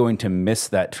I was going to miss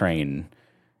that train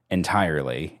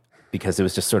entirely because it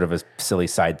was just sort of a silly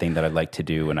side thing that I'd like to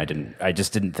do. And I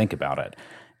just didn't think about it.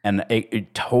 And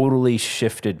it totally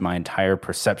shifted my entire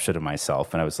perception of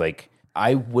myself. And I was like,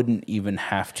 I wouldn't even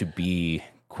have to be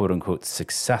quote unquote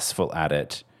successful at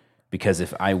it, because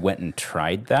if I went and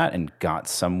tried that and got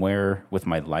somewhere with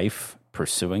my life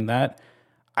pursuing that,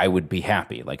 I would be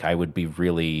happy. Like I would be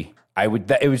really,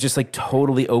 it was just like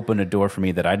totally open a door for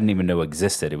me that I didn't even know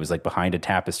existed. It was like behind a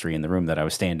tapestry in the room that I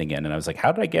was standing in. And I was like,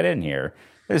 how did I get in here?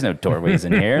 There's no doorways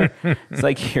in here. It's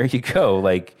like, here you go.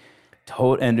 Like,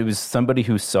 and it was somebody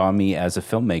who saw me as a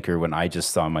filmmaker when I just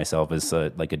saw myself as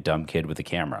like a dumb kid with a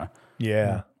camera.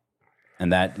 Yeah.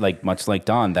 And that, like, much like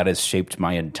Dawn, that has shaped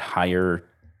my entire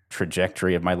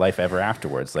trajectory of my life ever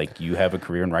afterwards. Like, you have a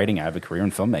career in writing, I have a career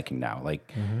in filmmaking now.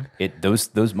 Like,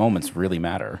 those moments really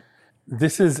matter.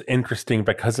 This is interesting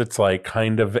because it's like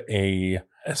kind of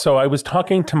so I was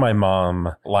talking to my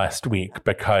mom last week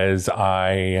because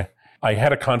I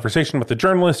had a conversation with a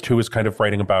journalist who was kind of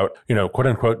writing about, you know, quote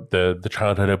unquote, the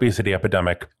childhood obesity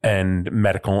epidemic and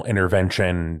medical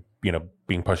intervention, you know,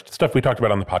 being pushed, stuff we talked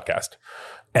about on the podcast,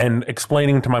 and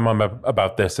explaining to my mom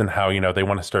about this and how, you know, they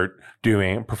want to start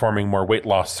performing more weight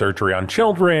loss surgery on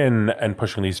children and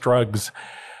pushing these drugs.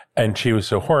 And she was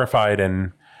so horrified.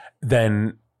 And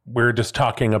then we're just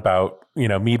talking about, you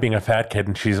know, me being a fat kid.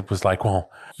 And she was like, well,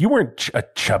 you weren't a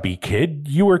chubby kid.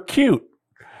 You were cute.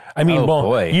 I mean,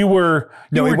 boy. You were.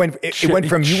 No, it went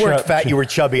from you weren't fat, you were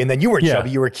chubby, and then you were chubby,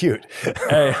 you were cute.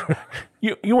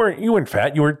 You weren't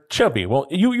fat, you were chubby. Well,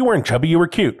 you weren't chubby, you were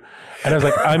cute. And I was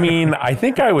like, I mean, I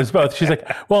think I was both. She's like,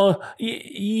 well,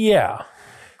 yeah.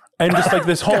 And just like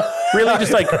this whole, really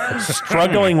just like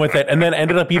struggling with it, and then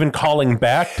ended up even calling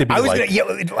back to be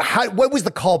what was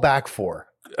the call back for?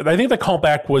 I think the call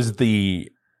back was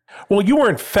well, you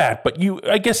weren't fat, but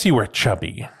I guess you were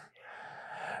chubby.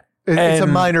 It's a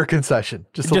minor concession,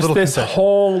 just a little this concession.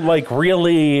 whole like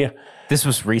really. This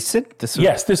was recent?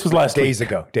 Yes, this was last days week.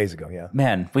 ago, yeah.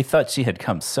 Man, we thought she had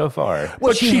come so far.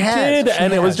 Well, But she did,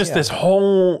 and it was just this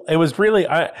whole. It was really,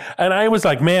 I was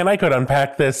like, man, I could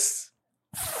unpack this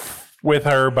with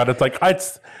her, but it's like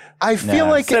I feel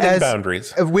like setting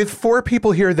boundaries with 4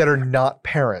 people here that are not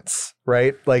parents,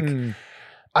 right? Like,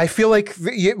 I feel like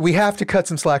we have to cut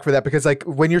some slack for that, because like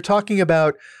when you're talking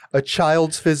about a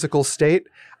child's physical state,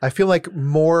 I feel like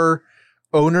more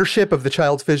ownership of the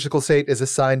child's physical state is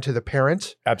assigned to the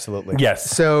parent. Absolutely. Yes.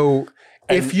 So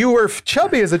if you were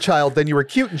chubby as a child, then you were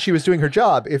cute and she was doing her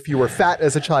job. If you were fat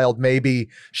as a child, maybe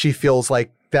she feels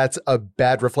like that's a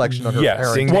bad reflection on her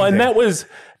parent. Well, and that was,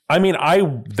 I mean, is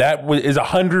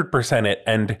 100% it.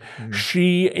 And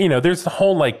she, you know, there's the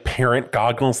whole like parent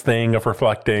goggles thing of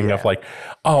reflecting of like,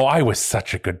 oh, I was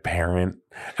such a good parent.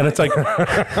 And it's like,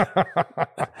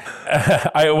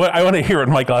 I want to hear what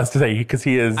Michael has to say, because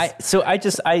he is.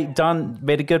 Don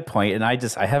made a good point, and I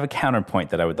have a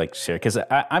counterpoint that I would like to share, because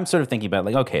I'm sort of thinking about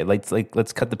like, okay, let's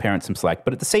cut the parents some slack,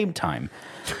 but at the same time,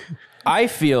 I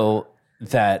feel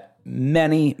that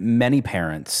many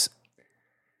parents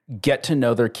get to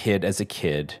know their kid as a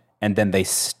kid, and then they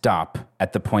stop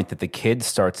at the point that the kid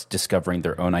starts discovering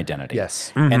their own identity.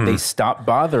 Yes. And they stop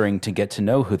bothering to get to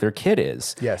know who their kid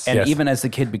is. Yes. And even as the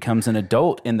kid becomes an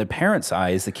adult, in the parents'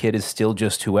 eyes, the kid is still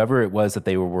just whoever it was that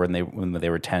they were when they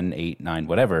were 10, 8, 9,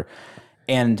 whatever.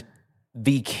 And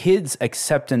the kid's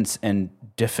acceptance and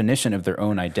definition of their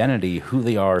own identity, who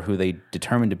they are, who they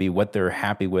determine to be, what they're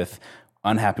happy with,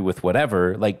 unhappy with,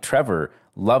 whatever, like Trevor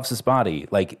loves his body,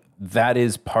 like that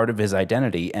is part of his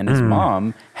identity, and his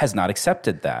mom has not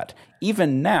accepted that.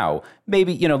 Even now,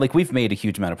 maybe, you know, like we've made a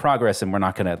huge amount of progress, and we're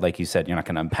not going to, like you said, you're not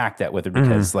going to unpack that with her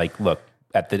because, like, look,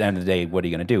 at the end of the day, what are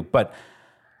you going to do? But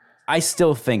I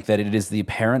still think that it is the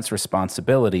parent's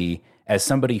responsibility as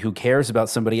somebody who cares about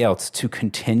somebody else to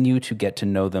continue to get to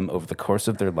know them over the course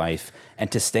of their life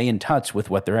and to stay in touch with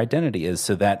what their identity is,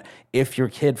 so that if your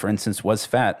kid, for instance, was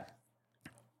fat,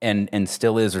 and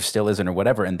still is or still isn't or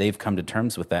whatever, and they've come to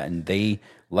terms with that and they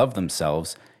love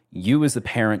themselves, you as the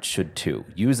parent should too.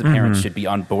 You as the parent should be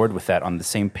on board with that, on the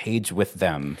same page with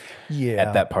them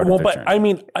at that part of their journey. I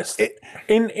mean,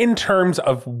 in terms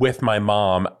of with my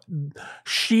mom,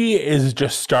 she is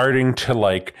just starting to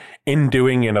like, in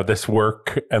doing, you know, this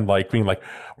work and like being like,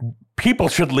 people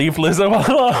should leave Lizzo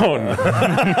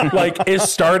alone. Like, is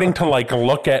starting to like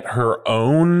look at her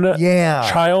own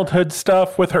childhood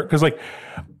stuff with her. Cause like,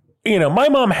 you know, my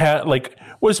mom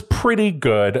was pretty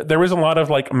good. There was a lot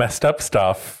of like messed up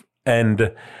stuff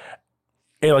and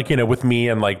like, you know, with me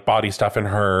and like body stuff in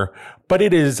her, but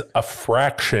it is a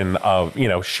fraction of, you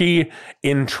know, she,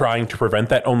 in trying to prevent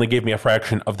that, only gave me a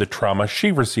fraction of the trauma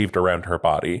she received around her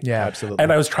body. Yeah, absolutely.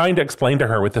 And I was trying to explain to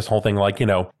her with this whole thing, like, you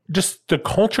know, just the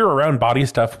culture around body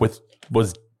stuff was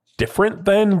different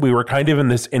then. We were kind of in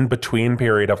this in-between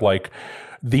period of like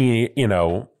the, you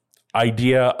know,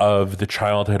 idea of the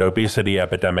childhood obesity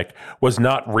epidemic was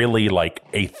not really like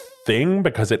a thing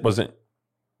because it wasn't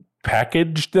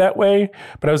packaged that way.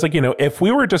 But I was like, you know, if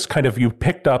we were just kind of, you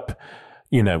picked up,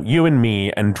 you know, you and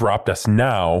me and dropped us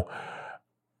now,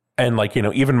 and like, you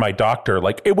know, even my doctor,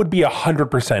 like it would be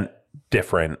 100%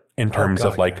 different in terms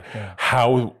of like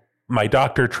how my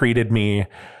doctor treated me,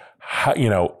 how, you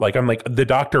know, like I'm like, the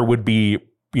doctor would be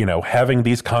having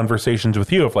these conversations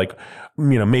with you of like,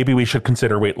 maybe we should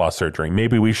consider weight loss surgery.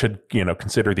 Maybe we should,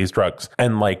 consider these drugs.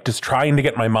 And like just trying to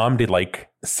get my mom to like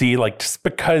see, like, just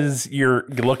because you're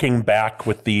looking back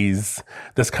with this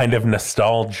kind of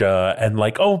nostalgia and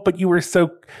like, oh, but you were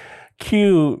so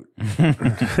cute.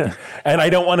 And I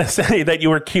don't want to say that you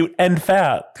were cute and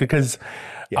fat because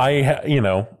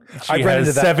she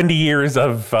has 70 years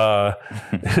of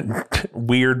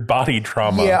weird body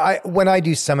trauma. Yeah, when I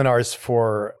do seminars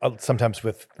for sometimes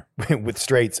with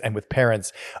straights and with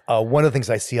parents, one of the things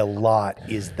I see a lot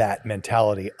is that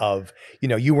mentality of,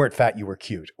 you weren't fat, you were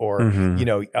cute, or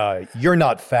you're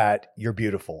not fat, you're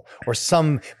beautiful, or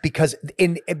because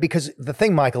the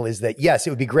thing, Michael, is that yes, it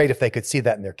would be great if they could see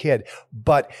that in their kid,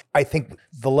 but I think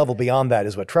the level beyond that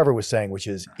is what Trevor was saying, which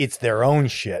is it's their own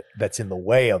shit that's in the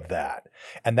way of that.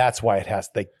 And that's why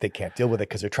they can't deal with it,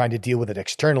 because they're trying to deal with it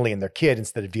externally in their kid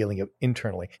instead of dealing it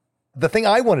internally. The thing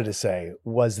I wanted to say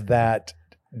was that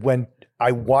when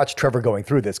I watched Trevor going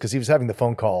through this, because he was having the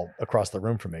phone call across the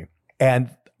room from me,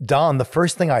 and Don, the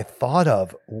first thing I thought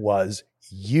of was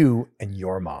you and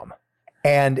your mom.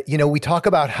 And, we talk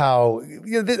about how,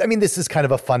 this is kind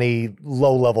of a funny,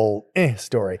 low-level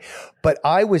story, but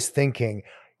I was thinking,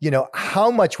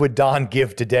 how much would Don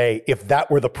give today if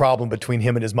that were the problem between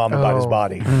him and his mom about his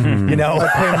body? I'd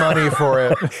pay money for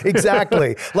it.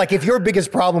 Exactly. Like if your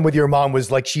biggest problem with your mom was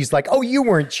like, she's like, oh, you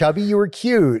weren't chubby, you were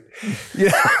cute.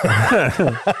 Yeah.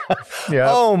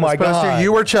 Oh my God.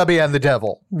 You were chubby and the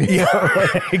devil.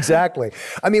 Yeah, exactly.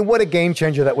 I mean, what a game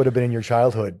changer that would have been in your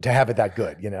childhood to have it that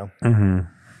good, Mm-hmm.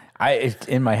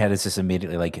 In my head, it's just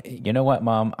immediately like, you know what,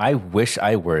 Mom? I wish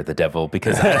I were the devil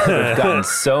because I could have gotten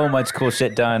so much cool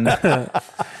shit done. I'd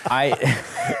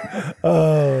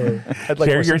like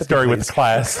share your story with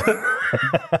class.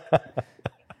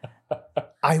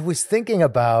 I was thinking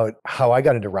about how I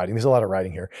got into writing. There's a lot of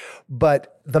writing here,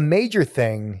 but the major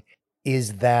thing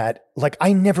is that like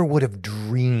I never would have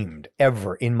dreamed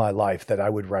ever in my life that I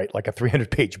would write like a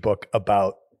 300-page book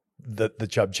about the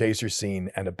chub chaser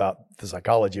scene and about the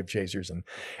psychology of chasers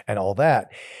and all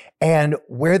that. And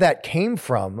where that came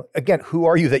from, again, who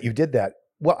are you that you did that?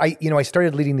 Well, I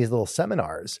started leading these little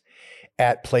seminars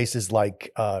at places like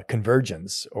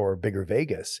Convergence or Bigger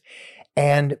Vegas.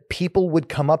 And people would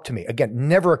come up to me. Again,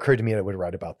 never occurred to me that I would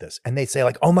write about this. And they'd say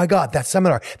like, oh my God, that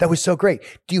seminar, that was so great.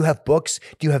 Do you have books?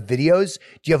 Do you have videos?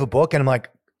 Do you have a book? And I'm like,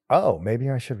 oh, maybe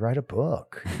I should write a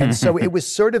book. And so it was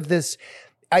sort of this,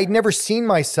 I'd never seen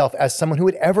myself as someone who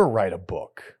would ever write a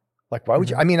book. Like, why would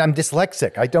you? I mean, I'm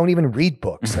dyslexic. I don't even read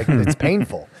books. Like, it's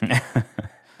painful.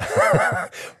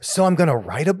 So I'm going to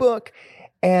write a book.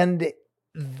 And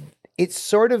it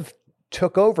sort of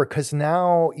took over because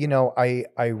now, I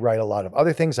write a lot of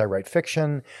other things. I write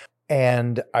fiction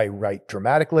and I write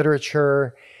dramatic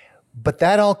literature. But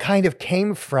that all kind of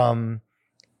came from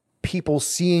people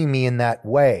seeing me in that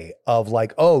way of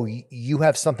like, oh, you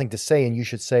have something to say and you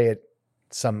should say it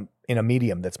in a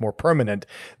medium that's more permanent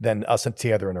than us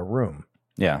together in a room.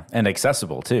 Yeah. And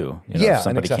accessible too. If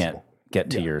somebody can't get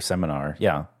to your seminar.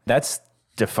 Yeah. That's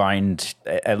defined,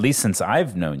 at least since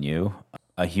I've known you,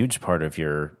 a huge part of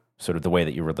your sort of the way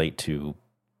that you relate to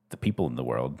the people in the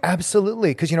world.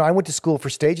 Absolutely. Because, I went to school for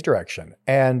stage direction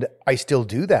and I still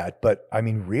do that. But I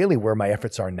mean, really where my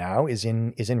efforts are now is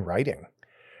in writing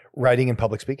and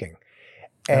public speaking.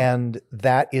 And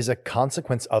that is a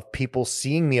consequence of people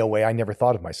seeing me a way I never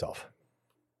thought of myself.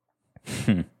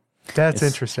 That's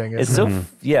interesting. It's so,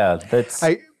 yeah, that's...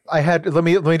 I had, let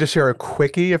me just share a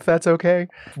quickie if that's okay.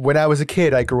 When I was a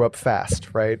kid, I grew up fast,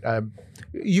 right?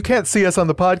 You can't see us on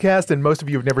the podcast and most of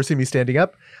you have never seen me standing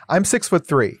up. I'm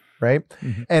 6'3", right?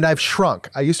 Mm-hmm. And I've shrunk.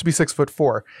 I used to be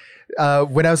 6'4".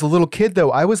 When I was a little kid,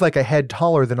 though, I was like a head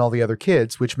taller than all the other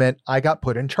kids, which meant I got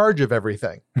put in charge of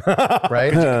everything,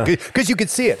 right? Because you could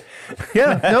see it.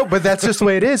 Yeah, no, but that's just the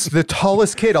way it is. The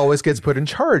tallest kid always gets put in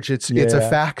charge. It's a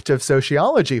fact of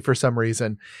sociology for some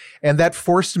reason. And that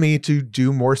forced me to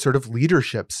do more sort of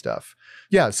leadership stuff.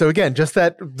 Yeah, so again, just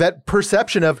that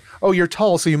perception of, oh, you're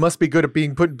tall, so you must be good at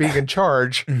being in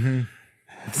charge. Mm-hmm.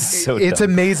 It's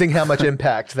amazing how much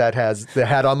impact that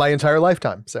had on my entire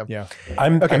lifetime. So yeah,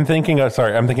 I'm thinking of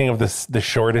the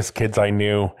shortest kids I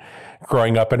knew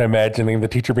growing up and imagining the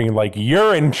teacher being like,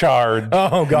 "You're in charge."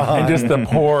 Oh God! And just the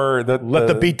poor let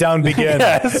the beat down begin.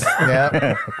 Yes.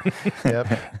 Yeah.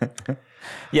 Yep.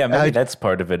 Yeah, maybe that's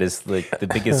part of it is like the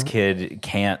biggest kid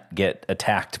can't get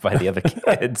attacked by the other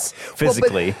kids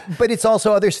physically. Well, but it's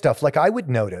also other stuff. Like I would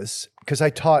notice, because I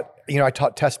taught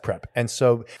test prep. And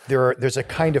so there's a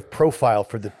kind of profile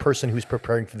for the person who's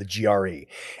preparing for the GRE.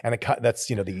 And that's,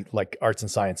 the like arts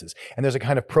and sciences. And there's a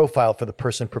kind of profile for the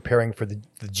person preparing for the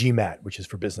GMAT, which is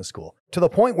for business school, to the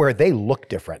point where they look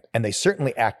different and they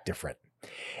certainly act different.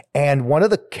 And one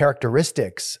of the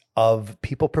characteristics of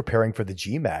people preparing for the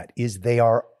GMAT is they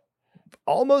are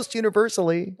almost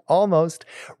universally,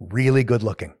 really good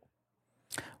looking.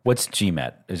 What's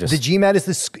GMAT? The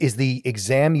GMAT is the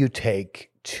exam you take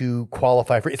to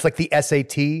qualify for. It's like the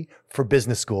SAT for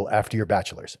business school after your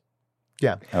bachelor's.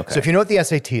 Yeah. Okay. So if you know what the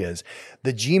SAT is,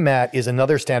 the GMAT is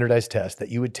another standardized test that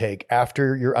you would take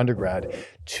after your undergrad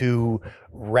to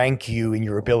rank you in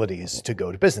your abilities to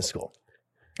go to business school.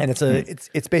 And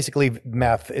it's basically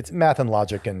math. It's math and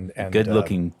logic and good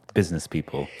looking business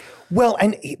people. Well,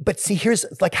 but see, here's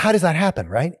like, how does that happen,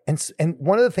 right? And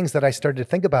one of the things that I started to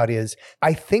think about is,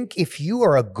 I think if you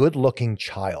are a good looking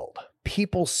child,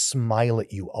 people smile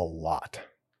at you a lot.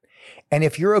 And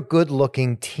if you're a good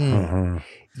looking teen,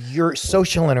 your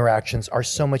social interactions are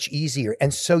so much easier.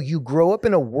 And so you grow up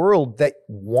in a world that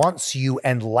wants you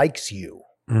and likes you.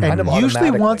 And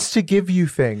usually wants to give you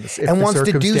things if and the wants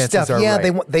to do stuff. Yeah,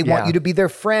 right. they want you to be their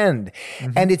friend.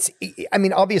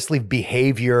 And obviously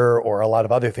behavior or a lot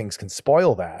of other things can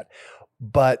spoil that.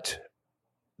 But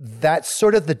that's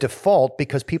sort of the default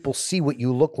because people see what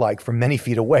you look like from many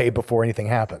feet away before anything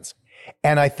happens.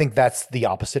 And I think that's the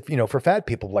opposite, for fat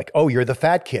people. Like, oh, you're the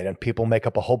fat kid, and people make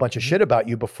up a whole bunch of shit about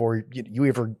you before you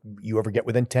ever get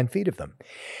within 10 feet of them.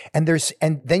 And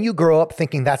then you grow up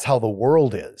thinking that's how the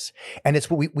world is. And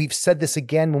it's what we've said this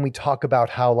again when we talk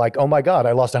about how, like, oh my God,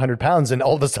 I lost 100 pounds, and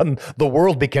all of a sudden the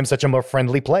world became such a more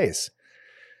friendly place,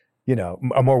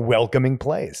 a more welcoming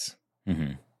place.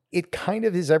 Mm-hmm. It kind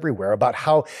of is everywhere about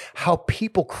how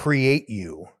people create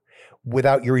you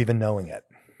without your even knowing it.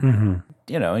 Mm-hmm.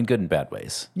 In good and bad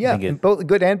ways. Yeah, in both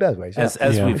good and bad ways. Yeah.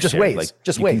 As we've just shared, ways, like,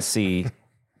 just you ways. can see,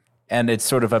 and it's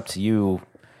sort of up to you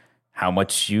how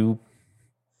much you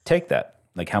take that,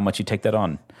 like how much you take that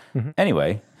on. Mm-hmm.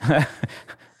 Anyway, I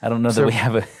don't know that we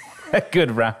have a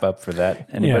good wrap up for that.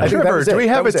 Anyway, Trevor, do we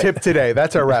have a tip today?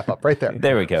 That's our wrap up right there.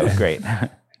 There we go. Great.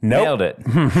 Nailed it.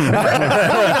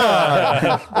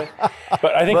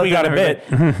 But I think we got a bit.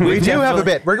 We do have a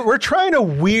bit. We're trying a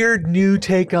weird new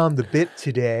take on the bit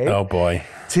today. Oh, boy.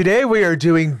 Today we are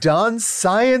doing Don's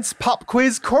Science Pop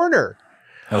Quiz Corner.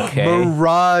 Okay.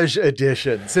 Mirage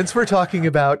edition. Since we're talking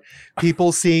about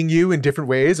people seeing you in different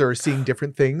ways or seeing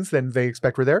different things than they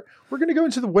expect were there, we're going to go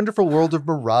into the wonderful world of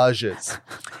mirages.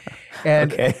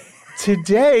 And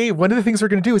today, one of the things we're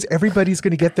going to do is everybody's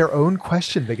going to get their own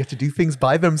question. They get to do things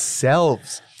by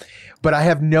themselves. But I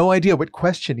have no idea what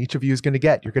question each of you is going to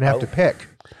get. You're going to have to pick.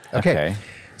 Okay.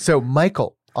 So,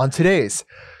 Michael, on today's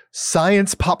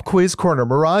Science Pop Quiz Corner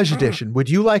Mirage Edition, would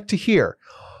you like to hear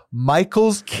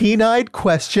Michael's keen-eyed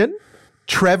question,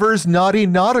 Trevor's naughty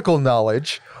nautical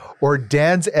knowledge, or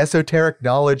Dan's esoteric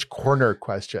knowledge corner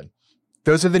question?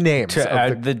 Those are the names.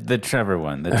 The Trevor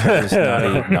one. The Trevor's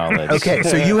naughty knowledge. Okay,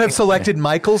 so you have selected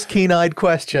Michael's keen-eyed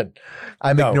question.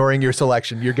 I'm ignoring your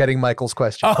selection. You're getting Michael's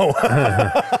question. Oh.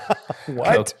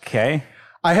 What? Okay.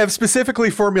 I have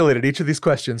specifically formulated each of these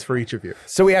questions for each of you.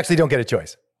 So we actually don't get a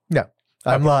choice. No,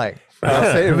 I'm lying.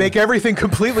 I'll say, it'll make everything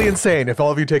completely insane if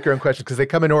all of you take your own questions because they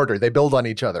come in order. They build on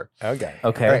each other. Okay.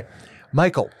 All right.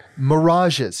 Michael,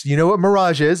 mirages. You know what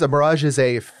mirage is? A mirage is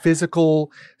a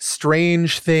physical,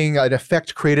 strange thing, an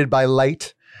effect created by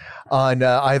light on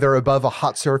either above a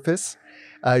hot surface,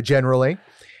 generally.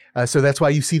 So that's why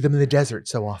you see them in the desert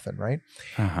so often, right?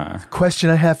 Uh-huh. The question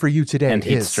I have for you today is...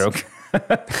 heat stroke.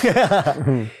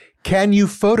 Can you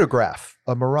photograph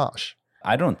a mirage?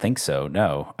 I don't think so,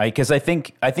 no. Because I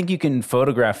think you can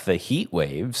photograph the heat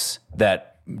waves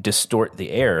that distort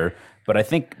the air, but I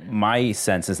think my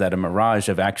sense is that a mirage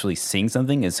of actually seeing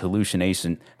something is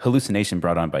hallucination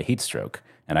brought on by heat stroke,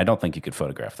 and I don't think you could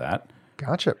photograph that.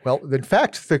 Gotcha. Well, in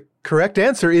fact, the correct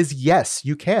answer is yes,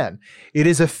 you can. It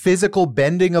is a physical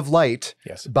bending of light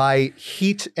by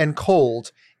heat and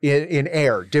cold in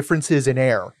air, differences in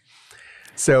air.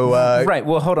 So right.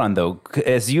 Well, hold on though.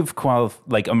 As you've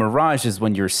like a mirage is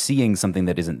when you're seeing something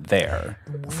that isn't there.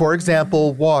 For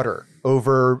example, water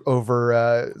over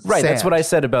right. Sand. That's what I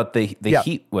said about the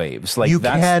heat waves. Like you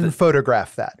can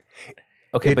photograph that.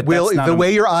 Okay, but the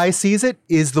way your eye sees it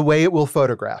is the way it will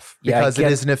photograph because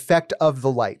it is an effect of the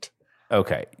light.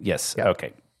 Okay. Yes. Yeah.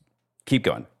 Okay. Keep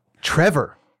going.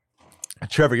 Trevor,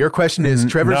 your question is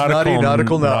Trevor's naughty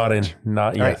nautical knowledge.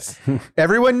 Yes. Right.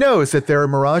 Everyone knows that there are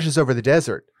mirages over the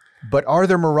desert, but are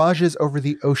there mirages over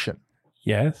the ocean?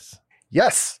 Yes.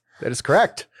 Yes, that is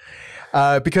correct.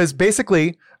 Because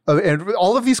basically, and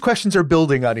all of these questions are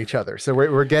building on each other. So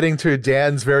we're getting to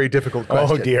Dan's very difficult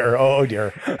question. Oh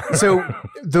dear. So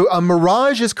a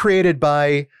mirage is created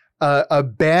by a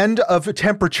band of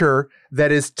temperature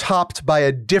that is topped by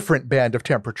a different band of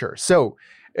temperature. So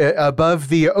above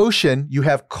the ocean, you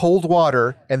have cold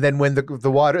water, and then when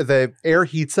the air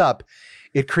heats up,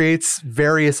 it creates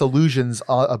various illusions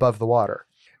above the water.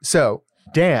 So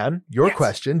Dan, your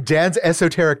question, Dan's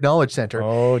Esoteric Knowledge Center.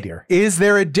 Oh dear. Is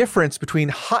there a difference between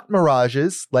hot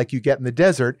mirages like you get in the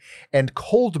desert and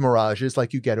cold mirages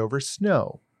like you get over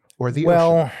snow or the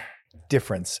ocean?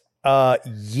 Difference.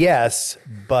 Yes,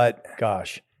 but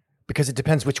gosh, because it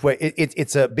depends which way.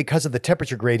 It's because of the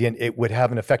temperature gradient, it would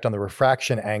have an effect on the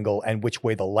refraction angle and which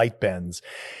way the light bends.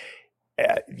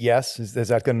 Yes, is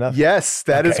that good enough? Yes,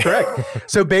 that is correct.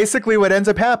 So basically what ends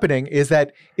up happening is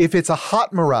that if it's a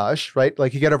hot mirage, right,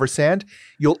 like you get over sand,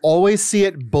 you'll always see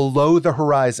it below the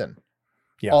horizon.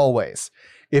 Yeah. Always.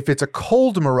 If it's a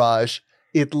cold mirage,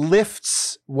 it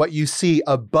lifts what you see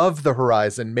above the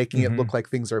horizon, making it look like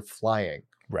things are flying.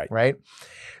 Right.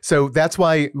 So that's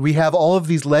why we have all of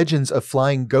these legends of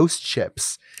flying ghost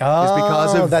ships. Oh, is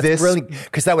because of this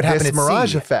because that would happen this at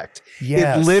mirage sea. Effect.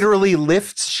 Yes. It literally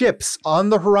lifts ships on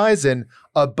the horizon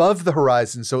above the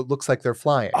horizon, so it looks like they're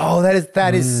flying. Oh, that is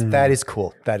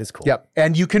cool. That is cool. Yep,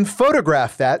 and you can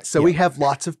photograph that. So we have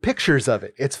lots of pictures of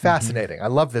it. It's fascinating. I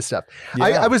love this stuff. Yeah.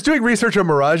 I was doing research on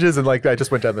mirages, and I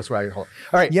just went down this rabbit hole.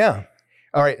 All right. Yeah.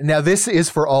 All right. Now this is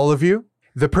for all of you.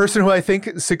 The person who I think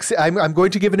I'm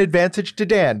going to give an advantage to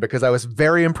Dan because I was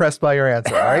very impressed by your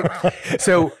answer. All right.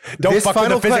 So don't this fuck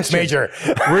final with the physics question, major.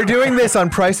 We're doing this on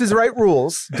Price is Right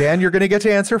rules. Dan, you're going to get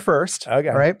to answer first. Okay.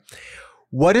 All right.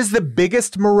 What is the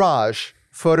biggest mirage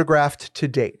photographed to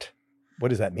date? What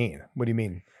does that mean? What do you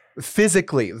mean?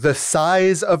 Physically, the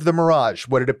size of the mirage,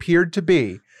 what it appeared to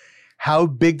be. How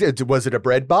big was it? A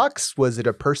bread box? Was it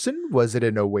a person? Was it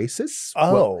an oasis?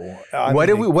 Oh, what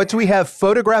do we have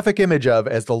photographic image of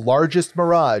as the largest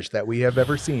mirage that we have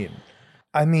ever seen?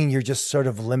 I mean, you're just sort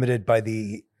of limited by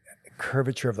the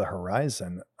curvature of the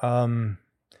horizon. Do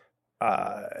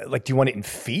you want it in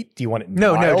feet? Do you want it in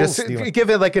miles? No, just give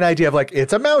it like an idea of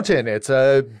it's a mountain, it's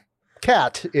a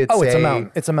cat, it's a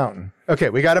mountain. It's a mountain.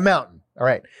 Okay, we got a mountain. All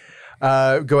right.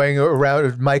 Going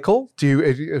around, Michael,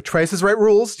 Price is Right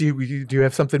rules? Do you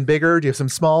have something bigger? Do you have some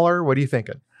smaller? What are you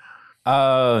thinking?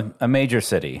 A major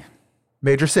city.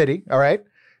 Major city. All right.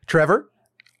 Trevor?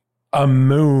 A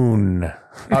moon. A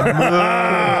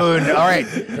moon. All right.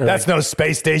 That's no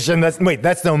space station. That's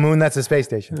no moon. That's a space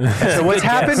station. So what's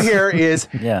happened here is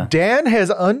Dan has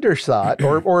undershot,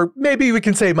 or maybe we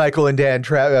can say Michael and Dan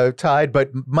tied, but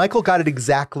Michael got it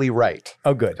exactly right.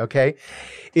 Oh, good. Okay.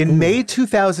 In May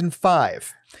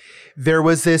 2005, there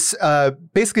was this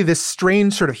basically this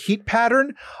strange sort of heat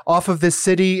pattern off of this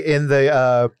city in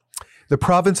the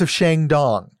province of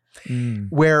Shandong,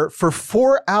 where for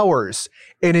 4 hours,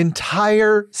 an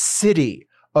entire city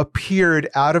appeared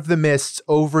out of the mists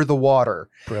over the water.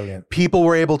 Brilliant. People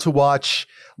were able to watch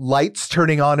lights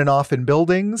turning on and off in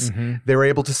buildings. They were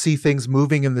able to see things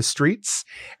moving in the streets.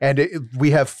 And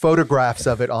we have photographs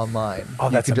of it online. Oh,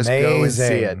 that's you can amazing. Just go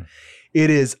and see it. It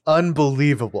is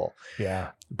unbelievable.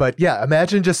 Yeah. But yeah,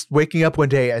 imagine just waking up one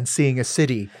day and seeing a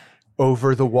city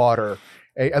over the water.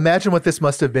 Imagine what this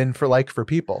must have been for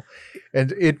people.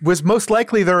 And it was most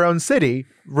likely their own city,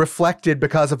 reflected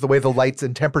because of the way the lights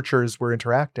and temperatures were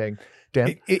interacting.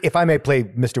 Dan? If I may play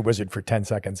Mr. Wizard for 10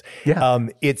 seconds. Yeah.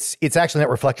 It's actually not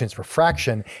reflection, it's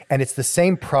refraction. And it's the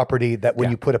same property that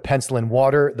when you put a pencil in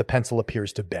water, the pencil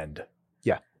appears to bend.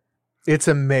 Yeah. It's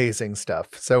amazing stuff.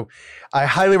 So I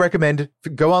highly recommend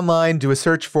go online, do a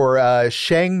search for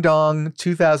Shandong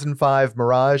 2005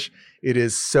 Mirage. It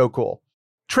is so cool.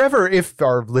 Trevor, if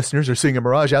our listeners are seeing a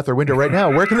mirage out their window right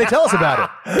now, where can they tell us about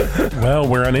it? Well,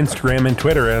 we're on Instagram and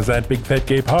Twitter as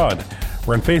 @BigFatGayPod.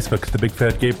 We're on Facebook, The Big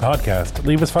Fat Gay Podcast.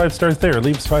 Leave us 5 stars there.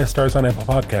 Leave us 5 stars on Apple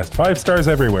Podcast. 5 stars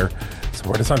everywhere.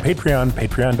 Support us on Patreon,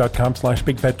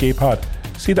 patreon.com/BigFatGayPod.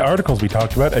 See the articles we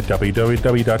talked about at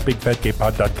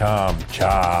www.bigfatgaypod.com.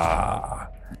 Cha.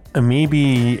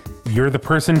 Maybe you're the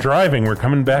person driving. We're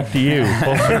coming back to you.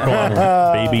 Full circle,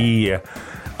 baby.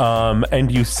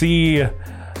 And you see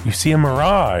a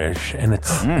mirage, and it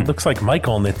looks like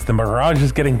Michael, and the mirage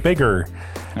is getting bigger.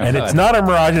 And it's not a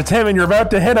mirage, it's him, and you're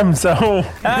about to hit him, so...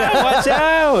 Watch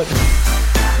out!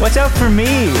 Watch out for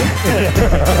me!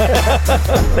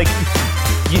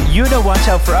 You don't watch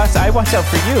out for us, I watch out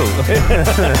for you.